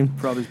know what I mean?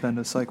 Probably been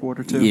to psych ward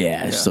or two.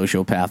 Yeah,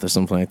 sociopath or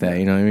something like that.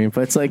 You know what I mean?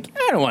 But it's like,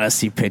 I don't want to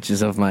see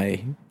pictures of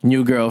my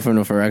new girlfriend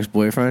or her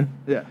ex-boyfriend.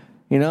 Yeah.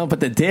 You know,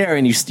 but they're there,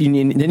 and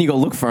then you go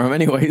look for them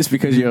anyways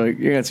because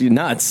you're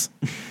nuts.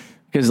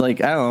 Because like,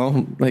 I don't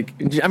know, like,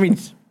 I mean.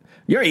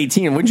 You're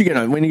 18. When did you get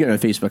on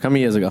Facebook? How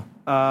many years ago?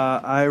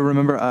 I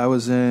remember I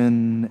was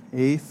in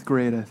 8th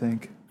grade, I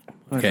think.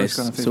 Okay,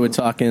 so we're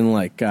talking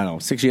like, I don't know,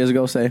 6 years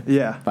ago, say?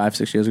 Yeah.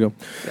 5-6 years ago.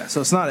 Yeah, so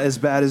it's not as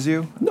bad as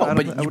you. No,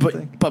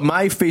 but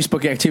my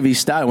Facebook activity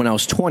started when I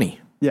was 20.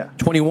 Yeah.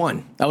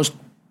 21. I was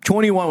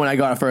 21 when I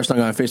got first on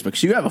Facebook.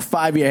 So you have a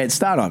 5-year head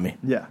start on me.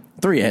 Yeah.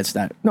 3-year head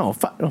start. No,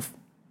 5. No,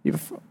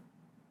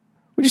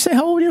 would you say,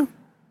 how old were you?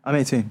 I'm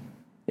 18.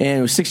 And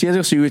it was 6 years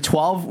ago, so you were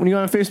 12 when you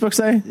got on Facebook,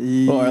 say?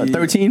 Or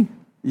 13?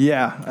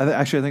 Yeah.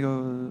 I think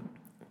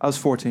I was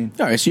 14.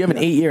 All right, so you have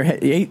an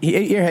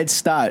 8-year head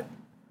start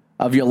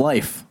of your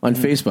life on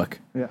Facebook.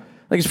 Yeah.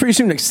 Like, it's pretty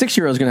soon, like,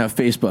 6-year-olds going to have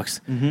Facebooks.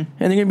 And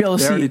they're going to be able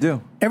to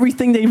see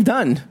everything they've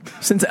done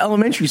since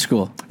elementary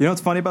school. You know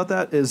what's funny about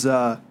that is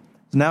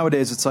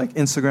nowadays it's like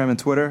Instagram and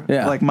Twitter.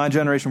 Yeah. Like, my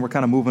generation, we're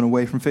kind of moving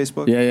away from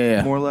Facebook.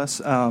 Yeah. More or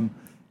less. And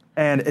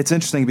it's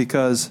interesting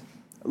because,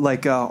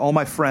 like, all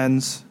my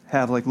friends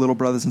have, like, little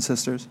brothers and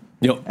sisters.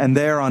 Yep. And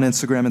they're on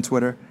Instagram and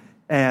Twitter.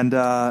 And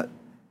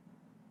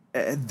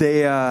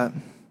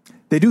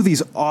they do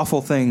these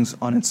awful things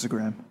on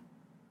Instagram.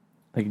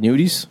 Like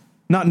nudies?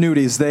 Not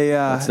nudies.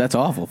 That's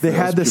awful. They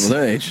had this.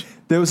 People their age.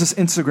 There was this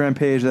Instagram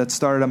page that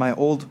started at my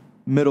old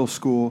middle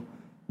school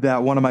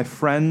that one of my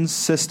friends'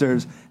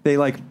 sisters, they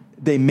like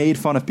they made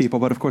fun of people,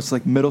 but of course,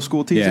 like middle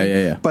school teaching.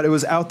 Yeah. But it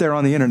was out there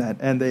on the internet,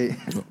 and they.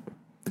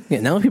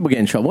 Yeah, now people get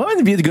in trouble. What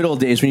would be the good old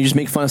days when you just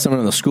make fun of someone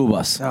on the school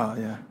bus? Oh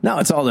yeah. Now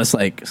it's all this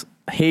like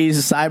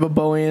haze,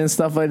 cyberbullying and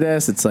stuff like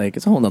this. It's like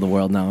it's a whole other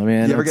world now,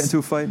 man. You ever get into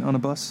a fight on a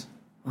bus?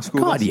 A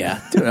school God, bus?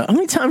 yeah, dude. How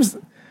many times?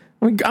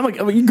 I'm like,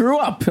 you grew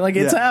up like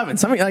it's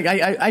happens. I mean, like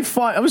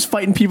I was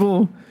fighting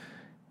people.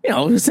 You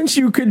know, since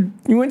you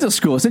went to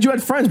school, since you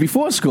had friends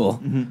before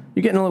school,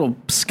 you're getting a little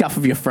scuff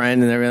of your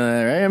friend and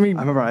everything, right? I mean,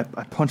 I remember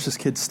I punched this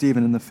kid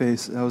Steven in the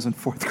face. I was in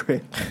 4th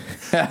grade,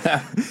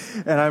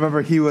 and I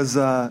remember he was.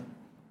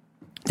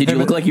 Did you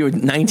look like you were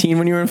 19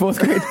 when you were in 4th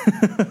grade?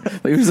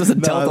 Like he was just a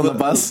adult on the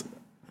bus.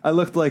 I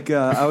looked like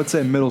I would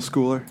say a middle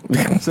schooler,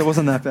 so it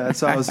wasn't that bad.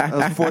 So I was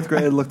 4th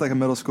grade, looked like a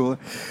middle schooler,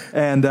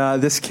 and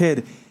this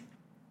kid,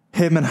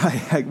 him and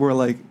I were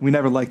like we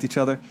never liked each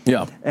other.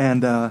 Yeah,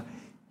 and.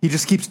 He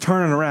just keeps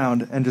turning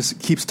around and just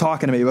keeps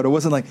talking to me, but it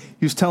wasn't like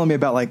he was telling me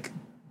about like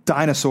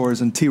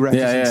dinosaurs and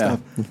T-Rexes and stuff.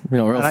 You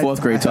know, real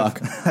 4th grade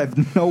talk. I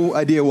have no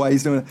idea why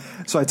he's doing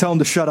it. So I tell him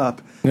to shut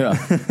up.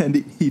 Yeah.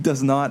 And he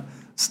does not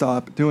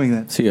stop doing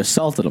that. So you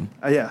assaulted him.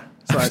 Yeah.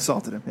 So I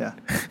assaulted him. Yeah.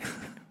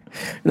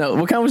 No,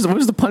 what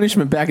was the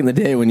punishment back in the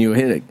day when you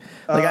hit it?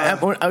 Like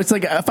I was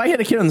like, if I hit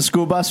a kid on the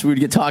school bus, we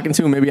would get talking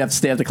to him. Maybe you have to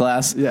stay after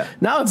class. Yeah.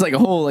 Now it's like a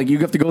whole like you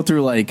have to go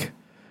through like.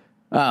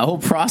 A whole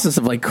process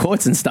of like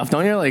courts and stuff,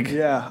 don't you? Like,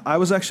 yeah, I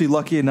was actually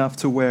lucky enough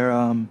to where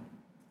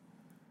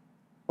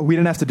we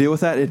didn't have to deal with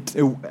that.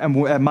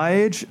 And at my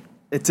age,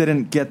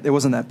 it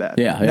wasn't that bad.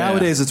 Yeah.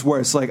 Nowadays, it's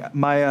worse. Like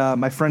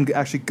my friend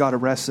actually got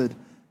arrested,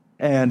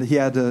 and he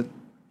had to,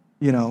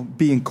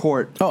 be in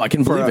court. Oh, I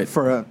can believe it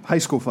for a high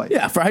school fight.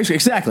 Yeah, for high school,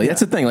 exactly. Yeah.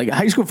 That's the thing. Like a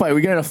high school fight, we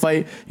get in a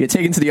fight, you get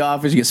taken to the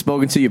office, you get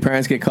spoken to, your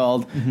parents get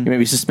called, you may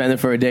be suspended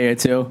for a day or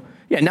two.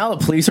 Yeah, now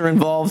the police are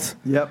involved.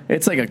 Yep.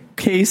 It's like a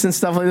case and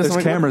stuff like this.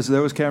 There's cameras.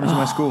 There was cameras in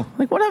my school.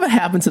 Like, whatever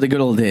happened to the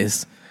good old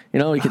days? You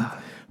know, you could.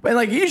 But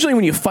like, usually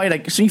when you fight,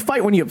 usually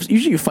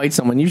you fight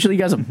someone. Usually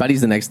you guys are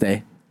buddies the next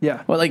day.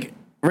 Yeah. Or like,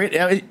 how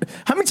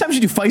many times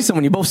did you fight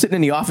someone? You're both sitting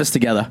in the office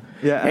together.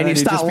 Yeah. And you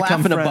start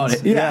laughing about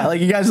it. Yeah.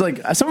 Like you guys, like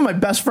some of my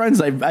best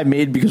friends I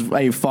made because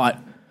I fought.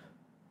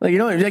 Like,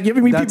 like you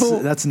ever meet people.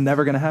 That's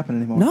never going to happen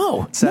anymore.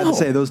 No. It's sad to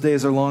say, those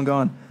days are long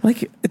gone.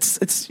 Like,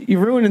 it's you're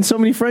ruining so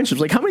many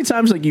friendships. Like, how many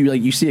times,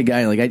 you see a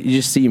guy, you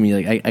just see him,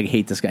 you're like, I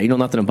hate this guy. You know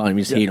nothing about him,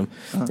 you just hate him.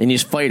 And you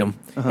just fight him.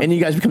 And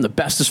you guys become the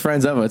bestest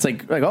friends ever. It's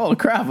like oh,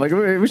 crap. Like,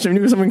 I wish I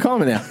knew something in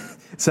common there.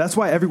 So that's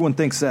why everyone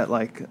thinks that,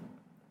 like,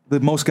 the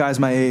most guys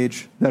my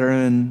age that are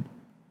in,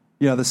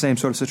 the same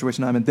sort of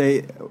situation I'm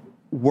in,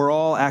 we're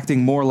all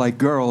acting more like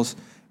girls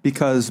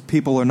because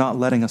people are not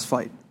letting us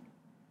fight.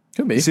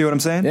 Could be. You see what I'm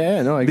saying?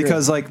 Yeah, no, I agree.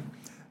 Because, like,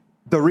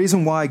 the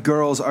reason why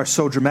girls are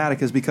so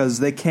dramatic is because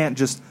they can't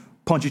just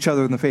punch each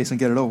other in the face and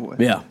get it over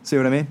with. Yeah. See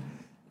what I mean?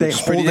 They It's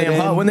hold pretty it damn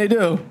in. hot when they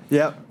do.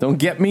 Yep. Don't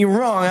get me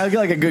wrong. I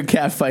like a good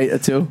cat fight or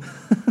two.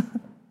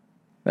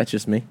 That's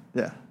just me.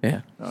 Yeah.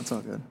 Yeah. No, it's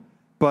all good.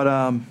 But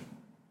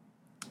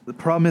the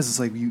problem is, it's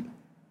like you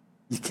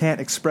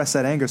can't express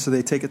that anger, so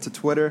they take it to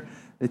Twitter,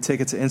 they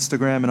take it to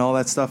Instagram and all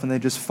that stuff, and they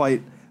just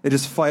fight. They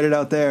just fight it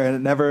out there, and it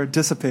never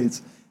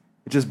dissipates.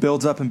 It just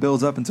builds up until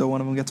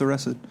one of them gets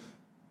arrested.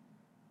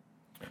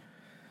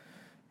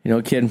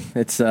 Kid,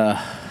 it's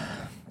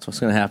what's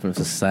going to happen with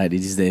society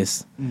these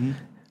days. Mm-hmm.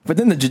 But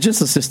then the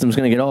judicial system's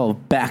going to get all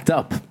backed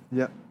up.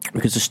 Yeah.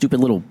 Because of stupid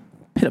little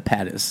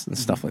pitter-patters and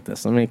stuff like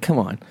this. I mean, come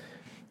on.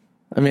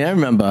 I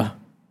remember.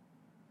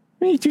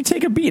 You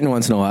take a beating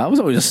once in a while. I was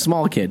always a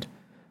small kid.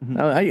 Mm-hmm.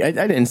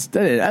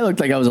 I looked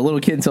like I was a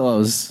little kid until I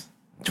was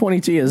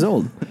 22 years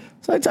old.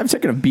 So I've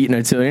taken a beating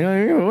or two,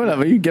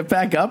 whatever. You get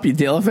back up, you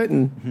deal with it,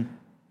 and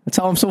that's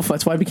how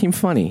that's why I became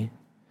funny.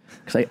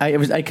 Because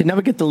I could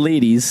never get the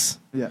ladies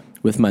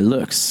with my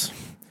looks.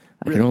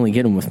 I could only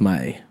get them with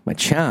my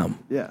charm.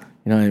 Yeah.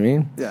 You know what I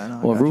mean? Yeah,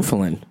 no, or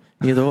Roofalin.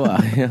 Either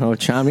or.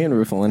 Charm and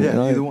Roofalin. Yeah,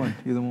 either one.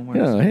 Either one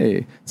works.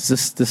 Hey,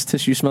 does this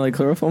tissue smell like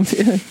chloroform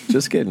to you?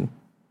 Just kidding.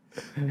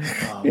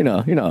 You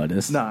know how it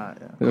is. Nah,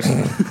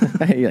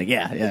 yeah. You're like,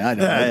 yeah, I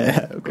know.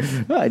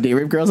 Yeah. Oh, I date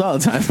rape girls all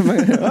the time.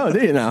 Oh,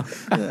 do you now?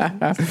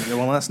 I did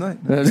one last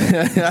night.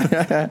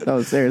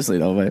 No, seriously,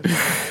 though, but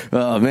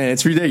oh man,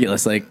 it's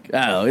ridiculous. Like,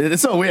 I don't know,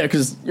 it's so weird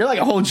because you're like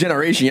a whole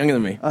generation younger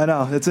than me. I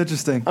know, it's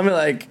interesting. I mean,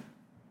 like,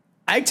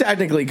 I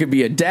technically could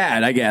be a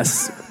dad, I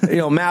guess.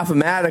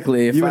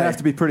 Mathematically, if you would have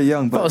to be pretty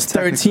young. But if I was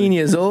 13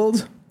 years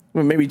old,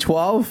 or maybe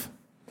 12.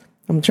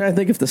 I'm trying to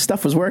think if the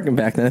stuff was working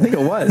back then. I think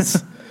it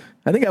was.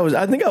 I think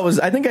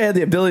I had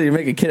the ability to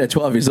make a kid at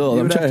 12 years old.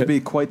 You would have to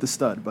be quite the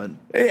stud, but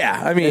yeah,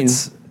 I mean,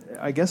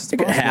 I guess it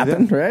could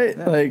happen, right?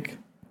 Yeah. Like,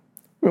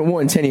 we're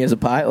more than 10 years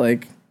apart.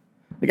 Like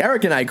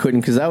Eric and I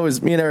couldn't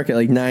because me and Eric are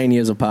like 9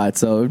 years apart,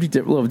 so it'd be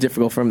a little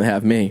difficult for him to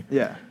have me.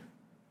 Yeah,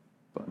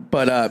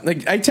 but I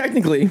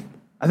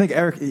think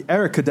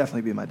Eric could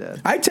definitely be my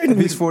dad. If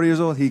he's 40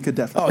 years old, he could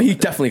definitely. Oh, he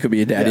definitely could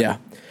be a dad. Yeah.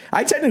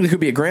 I technically could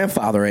be a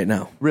grandfather right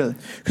now. Really?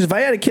 Because if I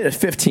had a kid at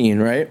 15,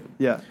 right?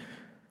 Yeah.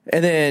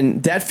 And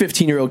then that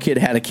 15-year-old kid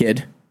had a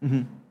kid.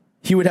 Mm-hmm.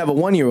 he would have a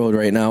 1-year-old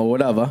right now or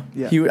whatever.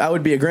 Yeah. I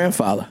would be a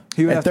grandfather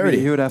He would at have 30.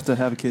 he would have to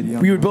have a kid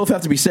young. We would both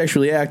have to be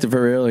sexually active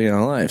very early in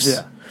our lives.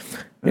 Yeah.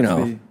 You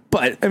know.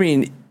 But, I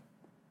mean,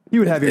 you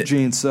would have your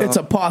genes, so it's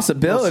a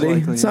possibility. most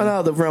likely, It's not out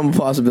of the realm of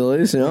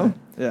possibilities, you know?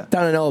 Yeah.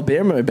 Down in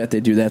Alabama, I bet they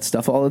do that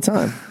stuff all the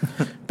time.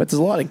 But there's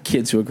a lot of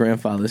kids who are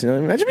grandfathers, you know?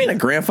 Imagine being a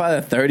grandfather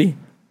at 30.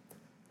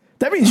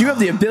 That means you have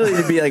the ability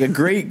to be like a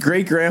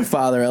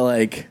great-great-grandfather at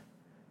like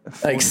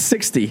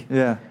 60.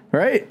 Yeah.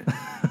 Right?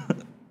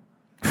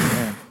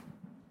 I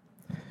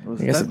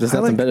guess there's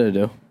nothing better to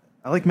do.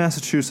 I like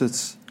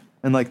Massachusetts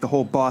and like the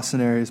whole Boston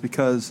areas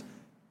because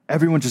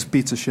everyone just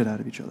beats the shit out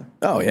of each other.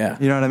 Oh, yeah.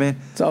 You know what I mean?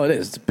 That's all it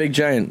is. It's a big,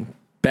 giant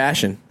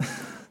bashing.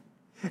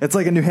 It's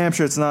like in New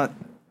Hampshire, it's not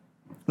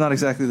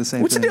exactly the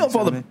same What's thing. the deal with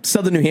all the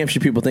southern New Hampshire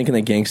people thinking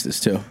they're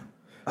gangsters, too?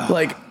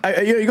 Like,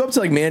 you go up to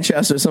like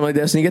Manchester or something like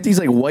this, and you get these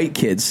like white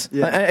kids.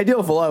 Yeah. I deal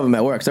with a lot of them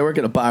at work. So I work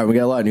at a bar, and we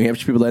got a lot of New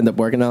Hampshire people that end up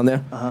working down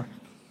there. Uh-huh.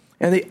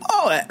 And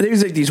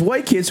there's like these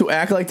white kids who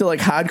act like they're like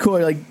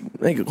hardcore,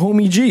 like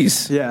homie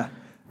G's. Yeah.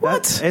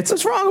 What's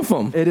wrong with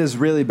them? It is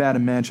really bad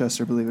in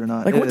Manchester, believe it or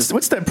not. Like,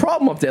 what's that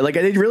problem up there? Like,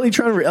 are they really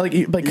trying to like?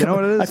 You know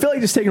what it is? I feel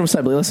like just taking them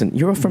aside. But listen,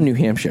 you're from New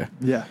Hampshire.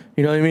 Yeah.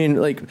 You know what I mean?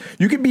 Like,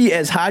 you could be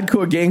as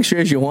hardcore gangster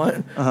as you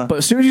want, but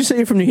as soon as you say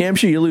you're from New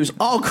Hampshire, you lose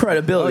all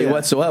credibility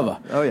whatsoever.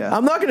 Oh yeah.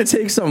 I'm not going to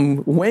take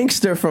some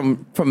wankster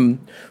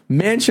from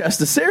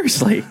Manchester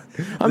seriously.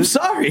 I'm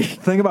sorry. The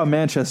thing about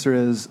Manchester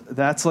is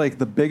that's like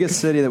the biggest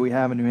city that we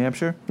have in New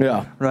Hampshire.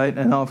 Yeah. Right,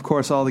 and of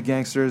course all the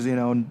gangsters, you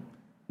know.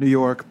 New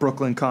York,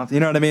 Brooklyn, Compton. You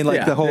know what I mean?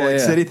 Like the whole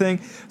city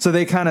thing. So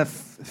they kind of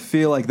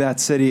feel like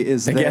that city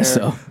is I guess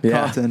so.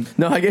 Yeah. Compton.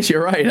 No, I guess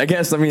you're right.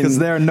 I mean, because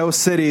there are no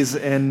cities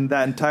in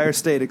that entire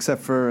state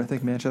except for I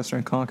think Manchester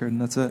and Concord, and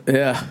that's it.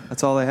 Yeah,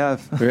 that's all they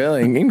have.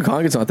 Really? Even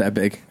Concord's not that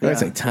big.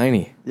 It's like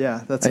tiny.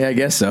 Yeah, that's. I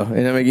guess so.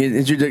 And I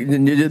mean, you're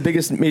the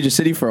biggest major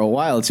city for a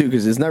while too,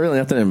 because there's not really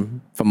nothing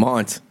in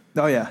Vermont.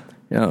 Oh yeah.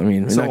 You know what I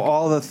mean? So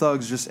all the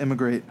thugs just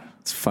immigrate.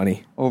 It's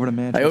funny. Over to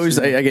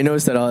Manchester. I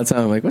notice that all the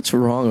time. I'm like, what's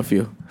wrong with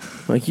you?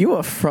 Like, you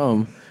are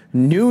from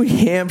New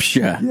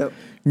Hampshire. Yep.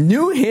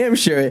 New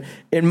Hampshire,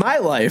 in my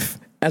life,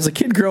 as a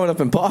kid growing up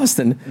in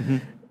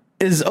Boston,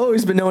 has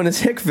always been known as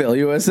Hickville,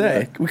 USA.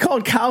 Yeah. We call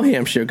it Cow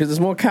Hampshire because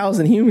there's more cows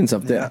than humans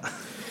up there.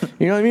 Yeah.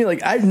 You know what I mean?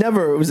 Like, I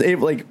never was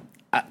able, like,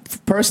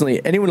 personally,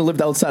 anyone who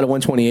lived outside of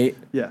 128,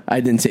 I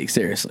didn't take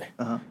seriously.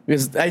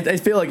 Because I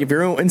feel like if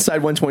you're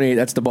inside 128,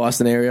 that's the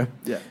Boston area.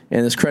 Yeah.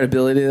 And there's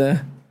credibility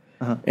there.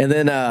 And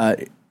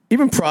then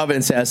even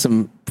Providence has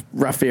some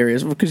rough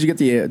areas because you get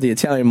the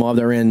Italian mob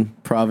that are in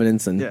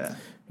Providence, and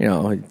you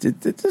know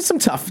there's some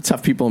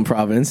tough people in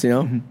Providence, you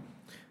know. And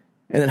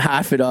then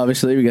Hartford,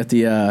 obviously, we got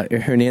the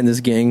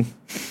Hernandez gang,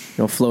 you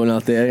know, floating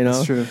out there, you know.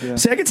 That's true. Yeah.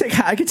 See,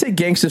 I could take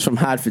gangsters from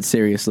Hartford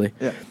seriously.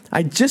 Yeah.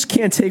 I just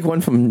can't take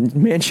one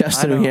from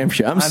Manchester, New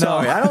Hampshire. I'm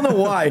sorry, I don't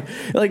know why.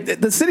 Like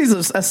the cities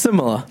are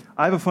similar.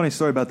 I have a funny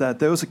story about that.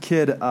 There was a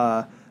kid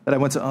that I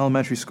went to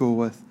elementary school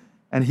with,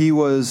 and he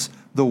was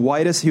the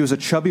whitest. He was a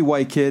chubby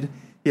white kid.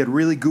 He had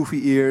really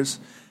goofy ears.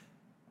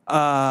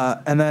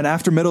 And then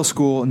after middle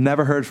school,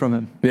 never heard from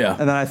him. Yeah.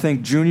 And then I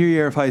think junior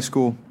year of high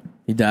school,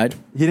 he died.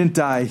 He didn't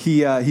die.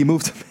 He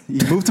moved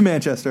to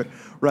Manchester,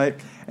 right?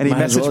 And he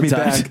messaged me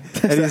back,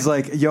 and he's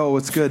like, "Yo,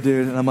 what's good,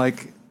 dude?" And I'm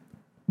like,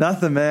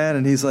 "Nothing, man."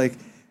 And he's like,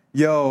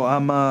 "Yo,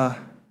 I'm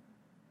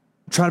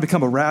trying to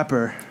become a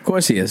rapper." Of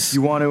course he is.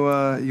 You want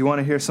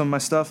to hear some of my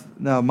stuff?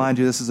 Now, mind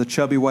you, this is a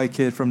chubby white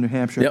kid from New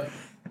Hampshire. Yep.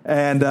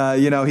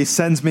 And you know, he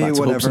sends me lots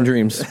whatever. Of hopes and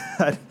dreams.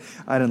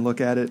 I didn't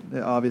look at it,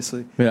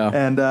 obviously. Yeah.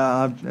 And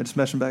I just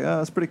messaged him back. "Oh,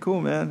 that's pretty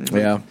cool, man." He's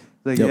yeah.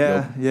 Like,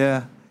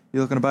 yeah. You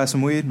looking to buy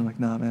some weed? And I'm like,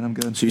 "Nah, man, I'm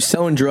good." So he's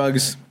selling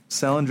drugs.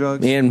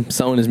 And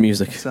selling his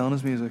music.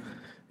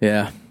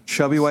 Yeah.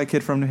 Chubby white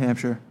kid from New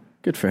Hampshire.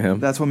 Good for him.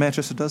 That's what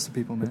Manchester does to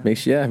people, man.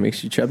 Makes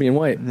you chubby and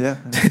white. Yeah.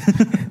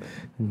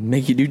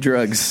 Make you do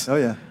drugs. Oh,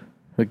 yeah.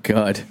 Oh,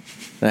 God.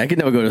 I could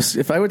never go to...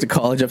 If I went to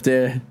college up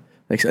there,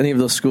 like any of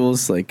those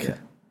schools, like,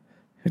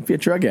 it'd be a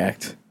drug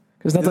act.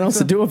 There's nothing else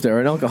to do up there.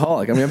 An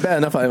alcoholic. I mean, I'm bad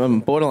enough. I'm a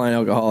borderline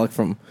alcoholic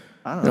from...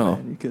 I don't know.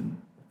 Man, you could...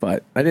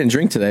 But I didn't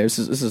drink today. This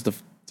is the...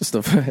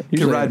 You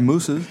can ride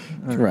mooses.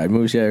 Ride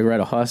moose, yeah.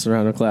 Ride a horse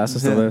around the class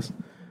and stuff like this.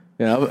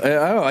 Yeah, I don't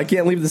know. I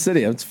can't leave the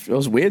city. It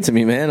was weird to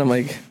me, man. I'm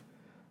like...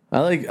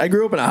 I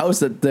grew up in a house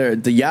that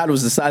the yard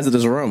was the size of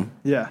this room.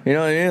 Yeah. You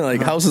know what I mean?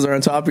 Like, houses are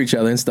on top of each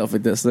other and stuff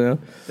like this, you know?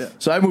 Yeah.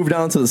 So I moved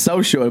down to the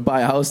South Shore to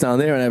buy a house down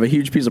there, and I have a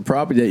huge piece of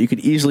property that you could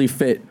easily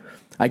fit.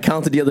 I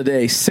counted the other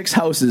day, 6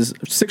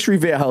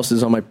 Revere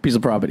houses on my piece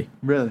of property.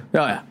 Really?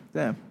 Oh, yeah.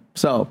 Damn.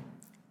 So.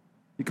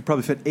 You could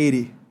probably fit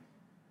 80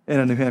 in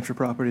a New Hampshire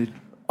property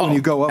when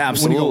you go up.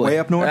 Absolutely. When you go way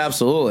up north?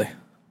 Absolutely.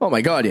 Oh,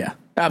 my God, yeah.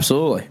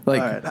 Absolutely.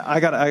 Like, all right. I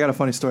got a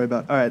funny story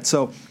about. All right,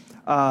 so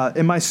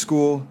in my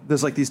school,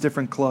 there's like these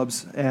different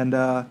clubs, and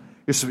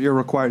you're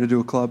required to do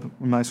a club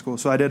in my school.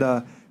 So I did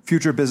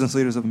Future Business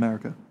Leaders of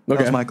America. That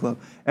was my club,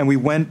 and we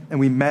went and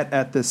we met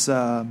at this.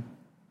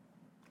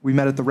 We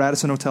met at the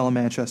Radisson Hotel in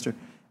Manchester.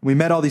 We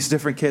met all these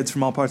different kids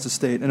from all parts of the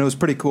state, and it was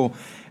pretty cool.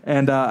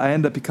 And I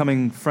ended up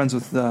becoming friends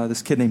with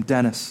this kid named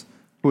Dennis.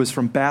 who is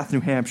from Bath,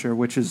 New Hampshire,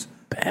 which is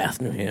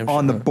Bath, New Hampshire.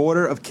 on the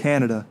border of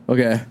Canada.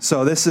 Okay.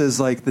 So this is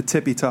like the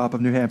tippy top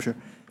of New Hampshire.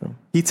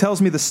 He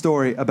tells me the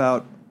story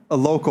about a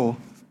local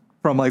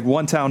from like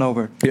one town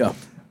over. Yeah.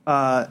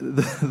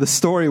 The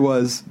story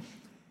was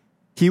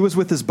he was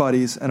with his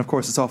buddies, and of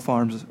course it's all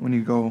farms when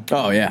you go.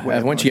 Oh,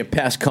 yeah. Once you get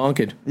past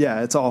Concord.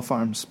 Yeah, it's all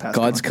farms past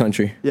God's Concord.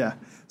 country. Yeah.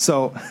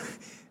 So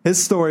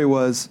his story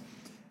was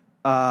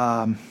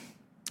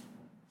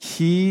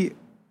he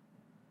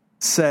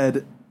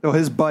said,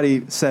 his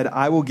buddy said,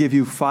 I will give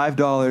you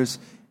 $5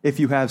 if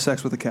you have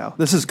sex with a cow.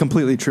 This is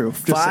completely true.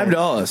 Just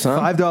 $5, saying.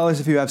 huh?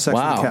 $5 if you have sex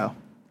Wow. with a cow.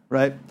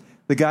 Right?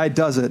 The guy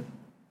does it.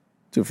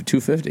 Do it for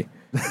 $2.50.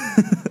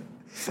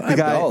 The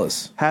guy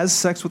 $5. has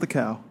sex with a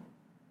cow.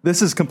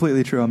 This is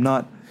completely true.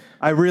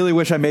 I really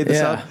wish I made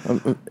this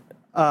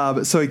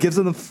up. So he gives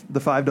him the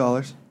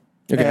 $5.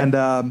 Okay.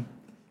 And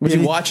was he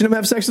watching him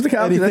have sex with the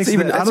cow? I don't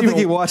think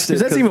he watched it.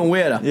 That's even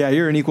weirder. Yeah,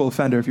 you're an equal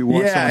offender if you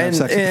watch someone have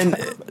sex with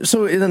a cow.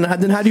 So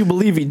then how do you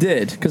believe he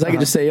did? Because I could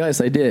just say,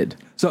 yes, I did.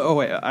 So,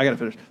 wait, I got to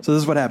finish. So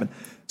this is what happened.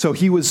 So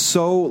he was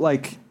so,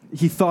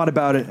 he thought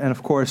about it, and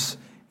of course,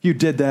 if you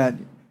did that,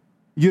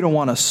 you don't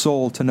want a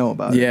soul to know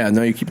about it. Yeah,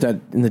 no, you keep that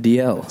in the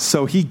DL.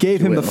 So he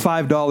gave him the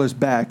 $5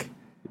 back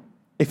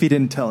if he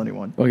didn't tell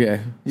anyone. Okay.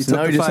 So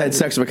now he just had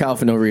sex with a cow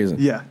for no reason.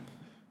 Yeah.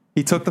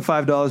 He took the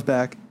 $5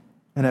 back,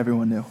 and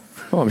everyone knew.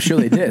 Oh, I'm sure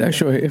they did. I'm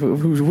sure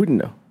who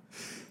wouldn't know?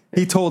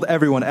 He told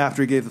everyone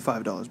after he gave the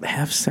 $5 back.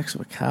 Have sex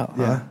with a cow.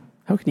 Huh? Yeah.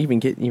 How can he even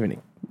get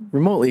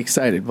remotely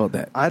excited about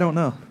that? I don't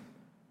know.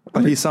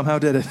 But he somehow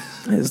did it.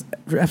 It's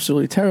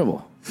absolutely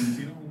terrible. If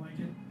you don't like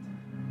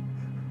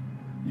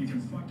it, you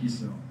can fuck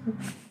yourself.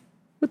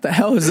 What the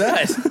hell is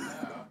that?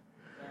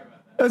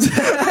 I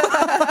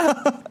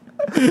thought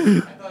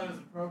it was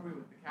appropriate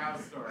with the cow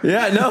story.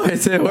 Yeah, no,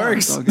 it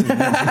works.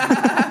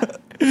 That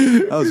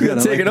was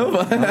good. Take it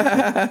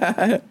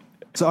over.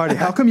 So, Arty,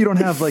 how come you don't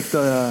have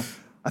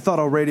I thought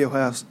our radio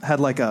house had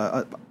like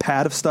a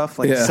pad of stuff,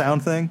 like a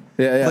sound thing?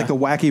 Yeah. Like the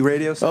wacky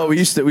radio stuff? Oh, we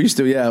used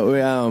to, yeah. We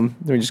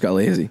just got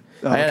lazy.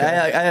 Oh, okay.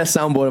 I had a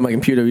soundboard on my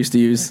computer we used to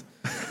use.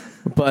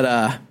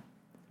 But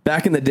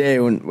back in the day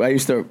when I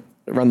used to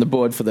run the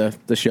board for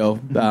the show,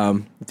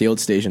 at the old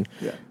station,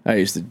 I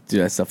used to do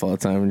that stuff all the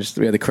time.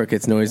 We had the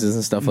crickets noises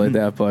and stuff like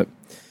that, but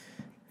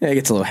it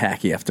gets a little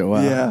hacky after a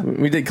while. Yeah.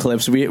 We did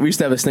clips. We used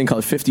to have this thing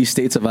called 50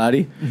 States of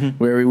Arty,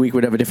 where every week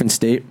we'd have a different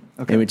state,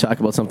 and we'd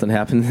talk about something that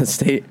happened in the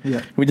state.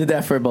 Yeah. We did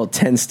that for about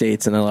 10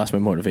 states, and I lost my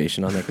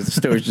motivation on that because the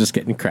story was just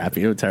getting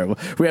crappy. It was terrible.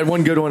 We had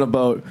one good one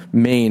about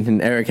Maine,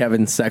 and Eric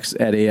having sex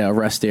at a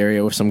rest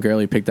area with some girl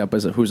he picked up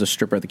who's a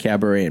stripper at the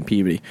cabaret in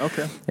Peabody.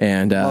 Okay.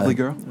 And lovely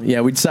girl.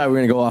 Yeah, we decided we were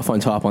going to go off on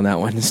top on that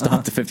one and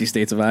stop the 50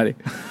 States of Arty.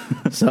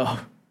 So,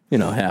 it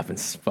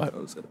happens. But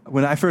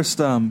When I first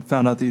found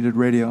out that you did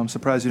radio, I'm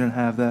surprised you didn't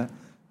have that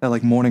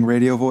like morning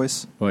radio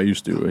voice. Oh, I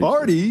used to.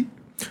 Arty!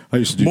 I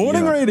used to do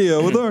Morning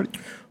radio with Arty.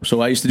 So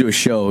I used to do a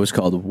show. It was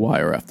called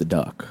Wire After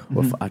Dark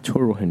with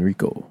Arturo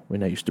Henrico,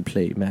 when I used to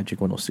play Magic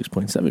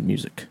 106.7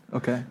 music.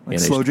 Okay. Like And I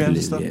slow used to jams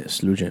and stuff? Yeah,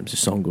 slow jams. The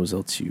song goes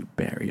out to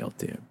Barry out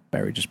there.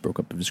 Barry just broke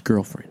up with his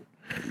girlfriend.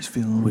 He's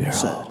feeling We're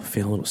sad. all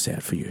feeling a little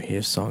sad for you.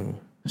 Here's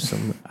some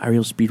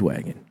Ariel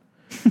Speedwagon.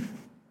 And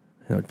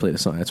I would play the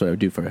song. That's what I would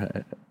do for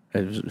her.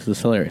 It was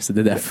hilarious. I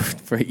did that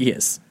for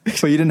years.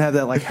 But you didn't have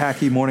that like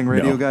hacky morning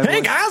radio guy Hey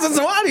voice? guys, it's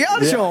the Audio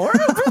Show.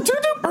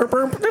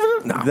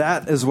 No.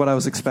 That is what I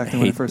was expecting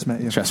when I first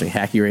met you. Trust me,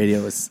 hacky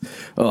radio is,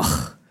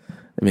 it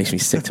makes me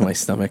sick to my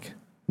stomach.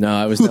 No,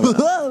 I was never.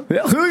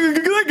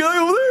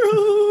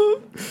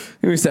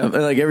 We used to have,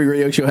 like, every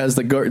radio show has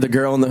the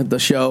girl on the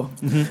show.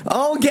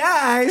 Oh,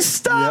 guys,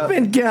 stop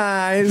it,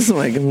 guys. I'm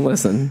like,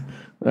 listen.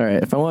 All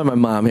right, if I want my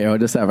mom here, I'll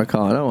just have her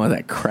call. I don't want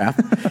that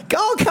crap.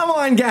 Oh, come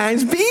on,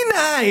 guys. Be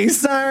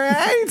nice, all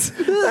right? This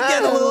is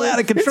getting a little out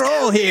of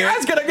control here.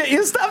 That's going to get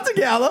your stuff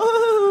together.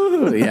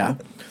 Yeah.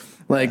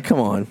 Like, come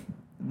on.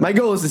 My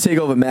goal is to take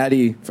over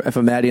Maddie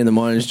for Maddie in the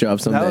morning's job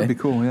someday. That would be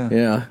cool, yeah.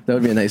 Yeah, that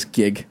would be a nice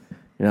gig.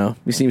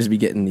 He seems to be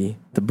getting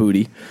the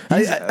booty.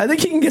 I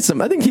think he can get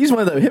some. I think he's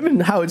one of him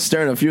and Howard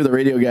Stern, a few of the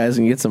radio guys,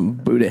 can get some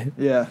booty.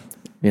 Yeah.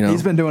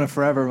 He's been doing it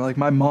forever. Like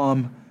my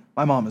mom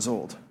is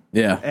old.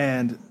 Yeah.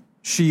 And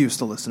she used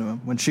to listen to him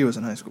when she was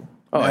in high school.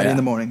 Oh, Maddie yeah. in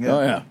the morning. Yeah.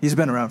 Oh, yeah. He's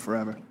been around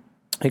forever.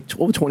 Like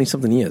over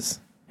 20-something years.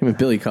 Him and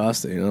Billy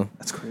Costa,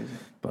 That's crazy.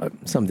 But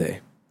someday.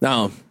 No.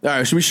 All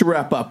right, so we should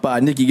wrap up.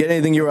 Nick, you get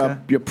anything you're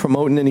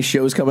promoting, any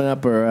shows coming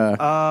up, or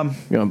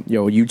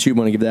YouTube,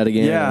 want to give that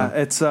again? Yeah,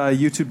 it's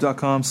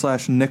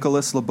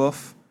youtube.com/Nicholas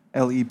LeBoeuf,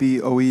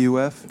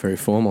 LEBOEUF. Very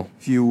formal.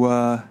 If you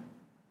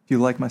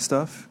like my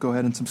stuff, go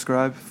ahead and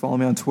subscribe. Follow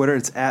me on Twitter.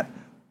 It's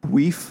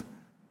 @Bweef.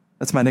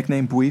 That's my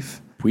nickname, Bweef.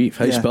 Bweef.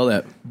 How do you spell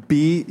that?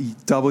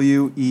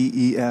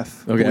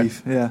 BWEEF. Okay.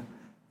 Bweef. Yeah.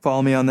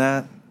 Follow me on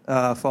that.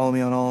 Follow me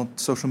on all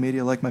social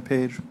media. Like my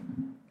page.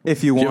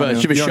 If you want to. Do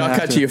you have a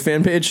shortcut to your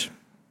fan page?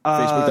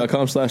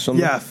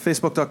 Facebook.com/something? Yeah,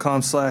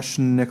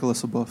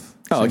 Facebook.com/Nicholas LeBoeuf.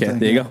 Oh, okay.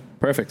 There you go.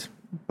 Perfect.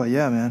 But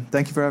yeah, man.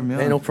 Thank you for having me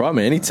on. Hey, no problem.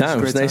 Man.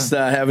 Anytime. It's nice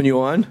having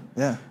you on.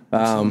 Yeah.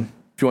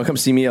 If you want to come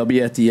see me, I'll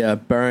be at the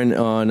Burn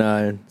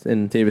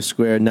in Davis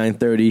Square,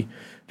 9:30.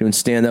 doing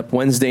stand-up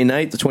Wednesday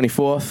night, the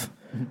 24th.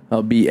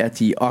 I'll be at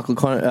the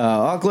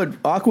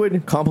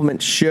Awkward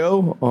Compliment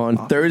Show on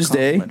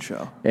Thursday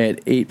at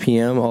 8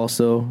 p.m.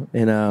 also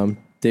in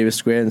Davis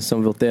Square in the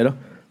Somerville Theater.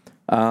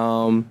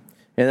 And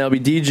I'll be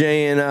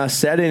DJing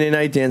Saturday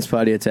Night Dance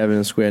Party at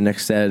Tavern Square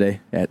next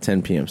Saturday at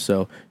 10 p.m.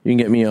 So you can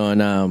get me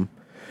on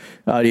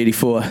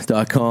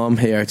Arty84.com,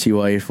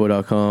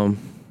 ARTY84.com,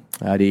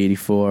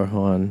 Arty84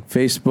 on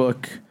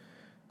Facebook,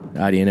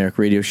 Arty and Eric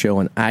Radio Show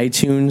on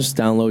iTunes.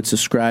 Download,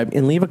 subscribe,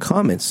 and leave a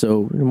comment.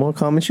 So the more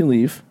comments you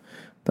leave,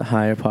 the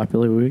higher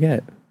popularity we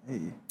get. Hey.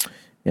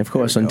 And, of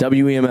course, on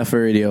WEMF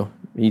Radio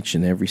each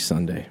and every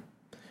Sunday.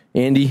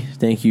 Andy,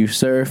 thank you,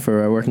 sir,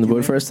 for working the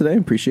board for us today.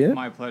 Appreciate it.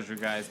 My pleasure,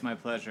 guys. My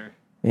pleasure.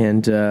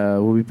 And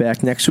we'll be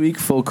back next week.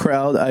 Full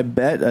crowd, I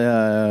bet.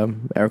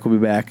 Eric will be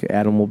back.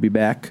 Adam will be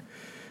back.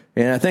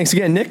 And thanks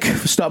again, Nick,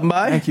 for stopping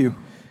by. Thank you.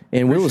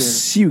 And we will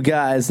see you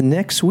guys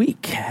next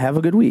week. Have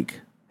a good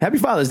week. Happy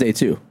Father's Day,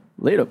 too.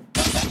 Later.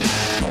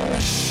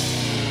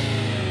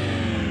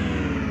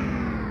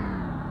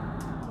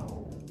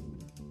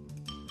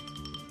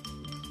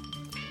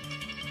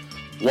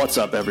 What's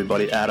up,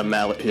 everybody? Adam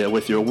Mallet here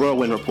with your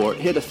Whirlwind Report,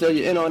 here to fill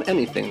you in on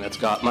anything that's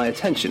got my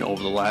attention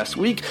over the last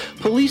week.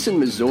 Police in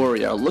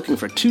Missouri are looking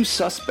for 2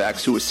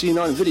 suspects who were seen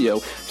on video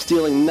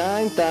stealing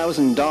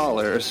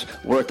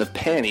 $9,000 worth of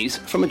panties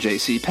from a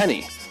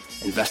JCPenney.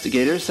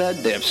 Investigators said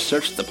they have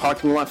searched the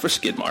parking lot for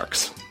skid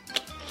marks.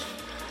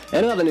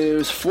 In other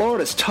news,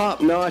 Florida's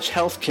top-notch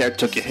healthcare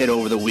took a hit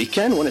over the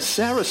weekend when a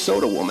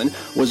Sarasota woman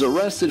was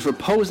arrested for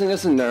posing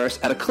as a nurse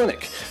at a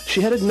clinic. She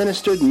had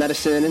administered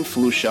medicine and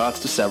flu shots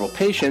to several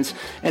patients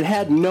and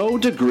had no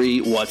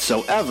degree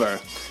whatsoever.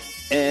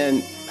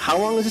 And how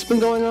long has this been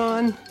going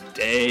on?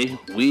 Day,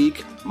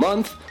 week,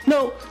 month?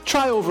 No,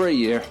 try over a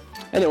year.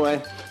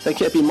 Anyway, that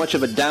can't be much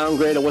of a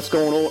downgrade of what's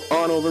going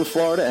on over in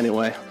Florida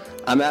anyway.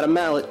 I'm Adam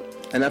Mallet,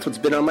 and that's what's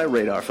been on my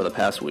radar for the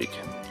past week.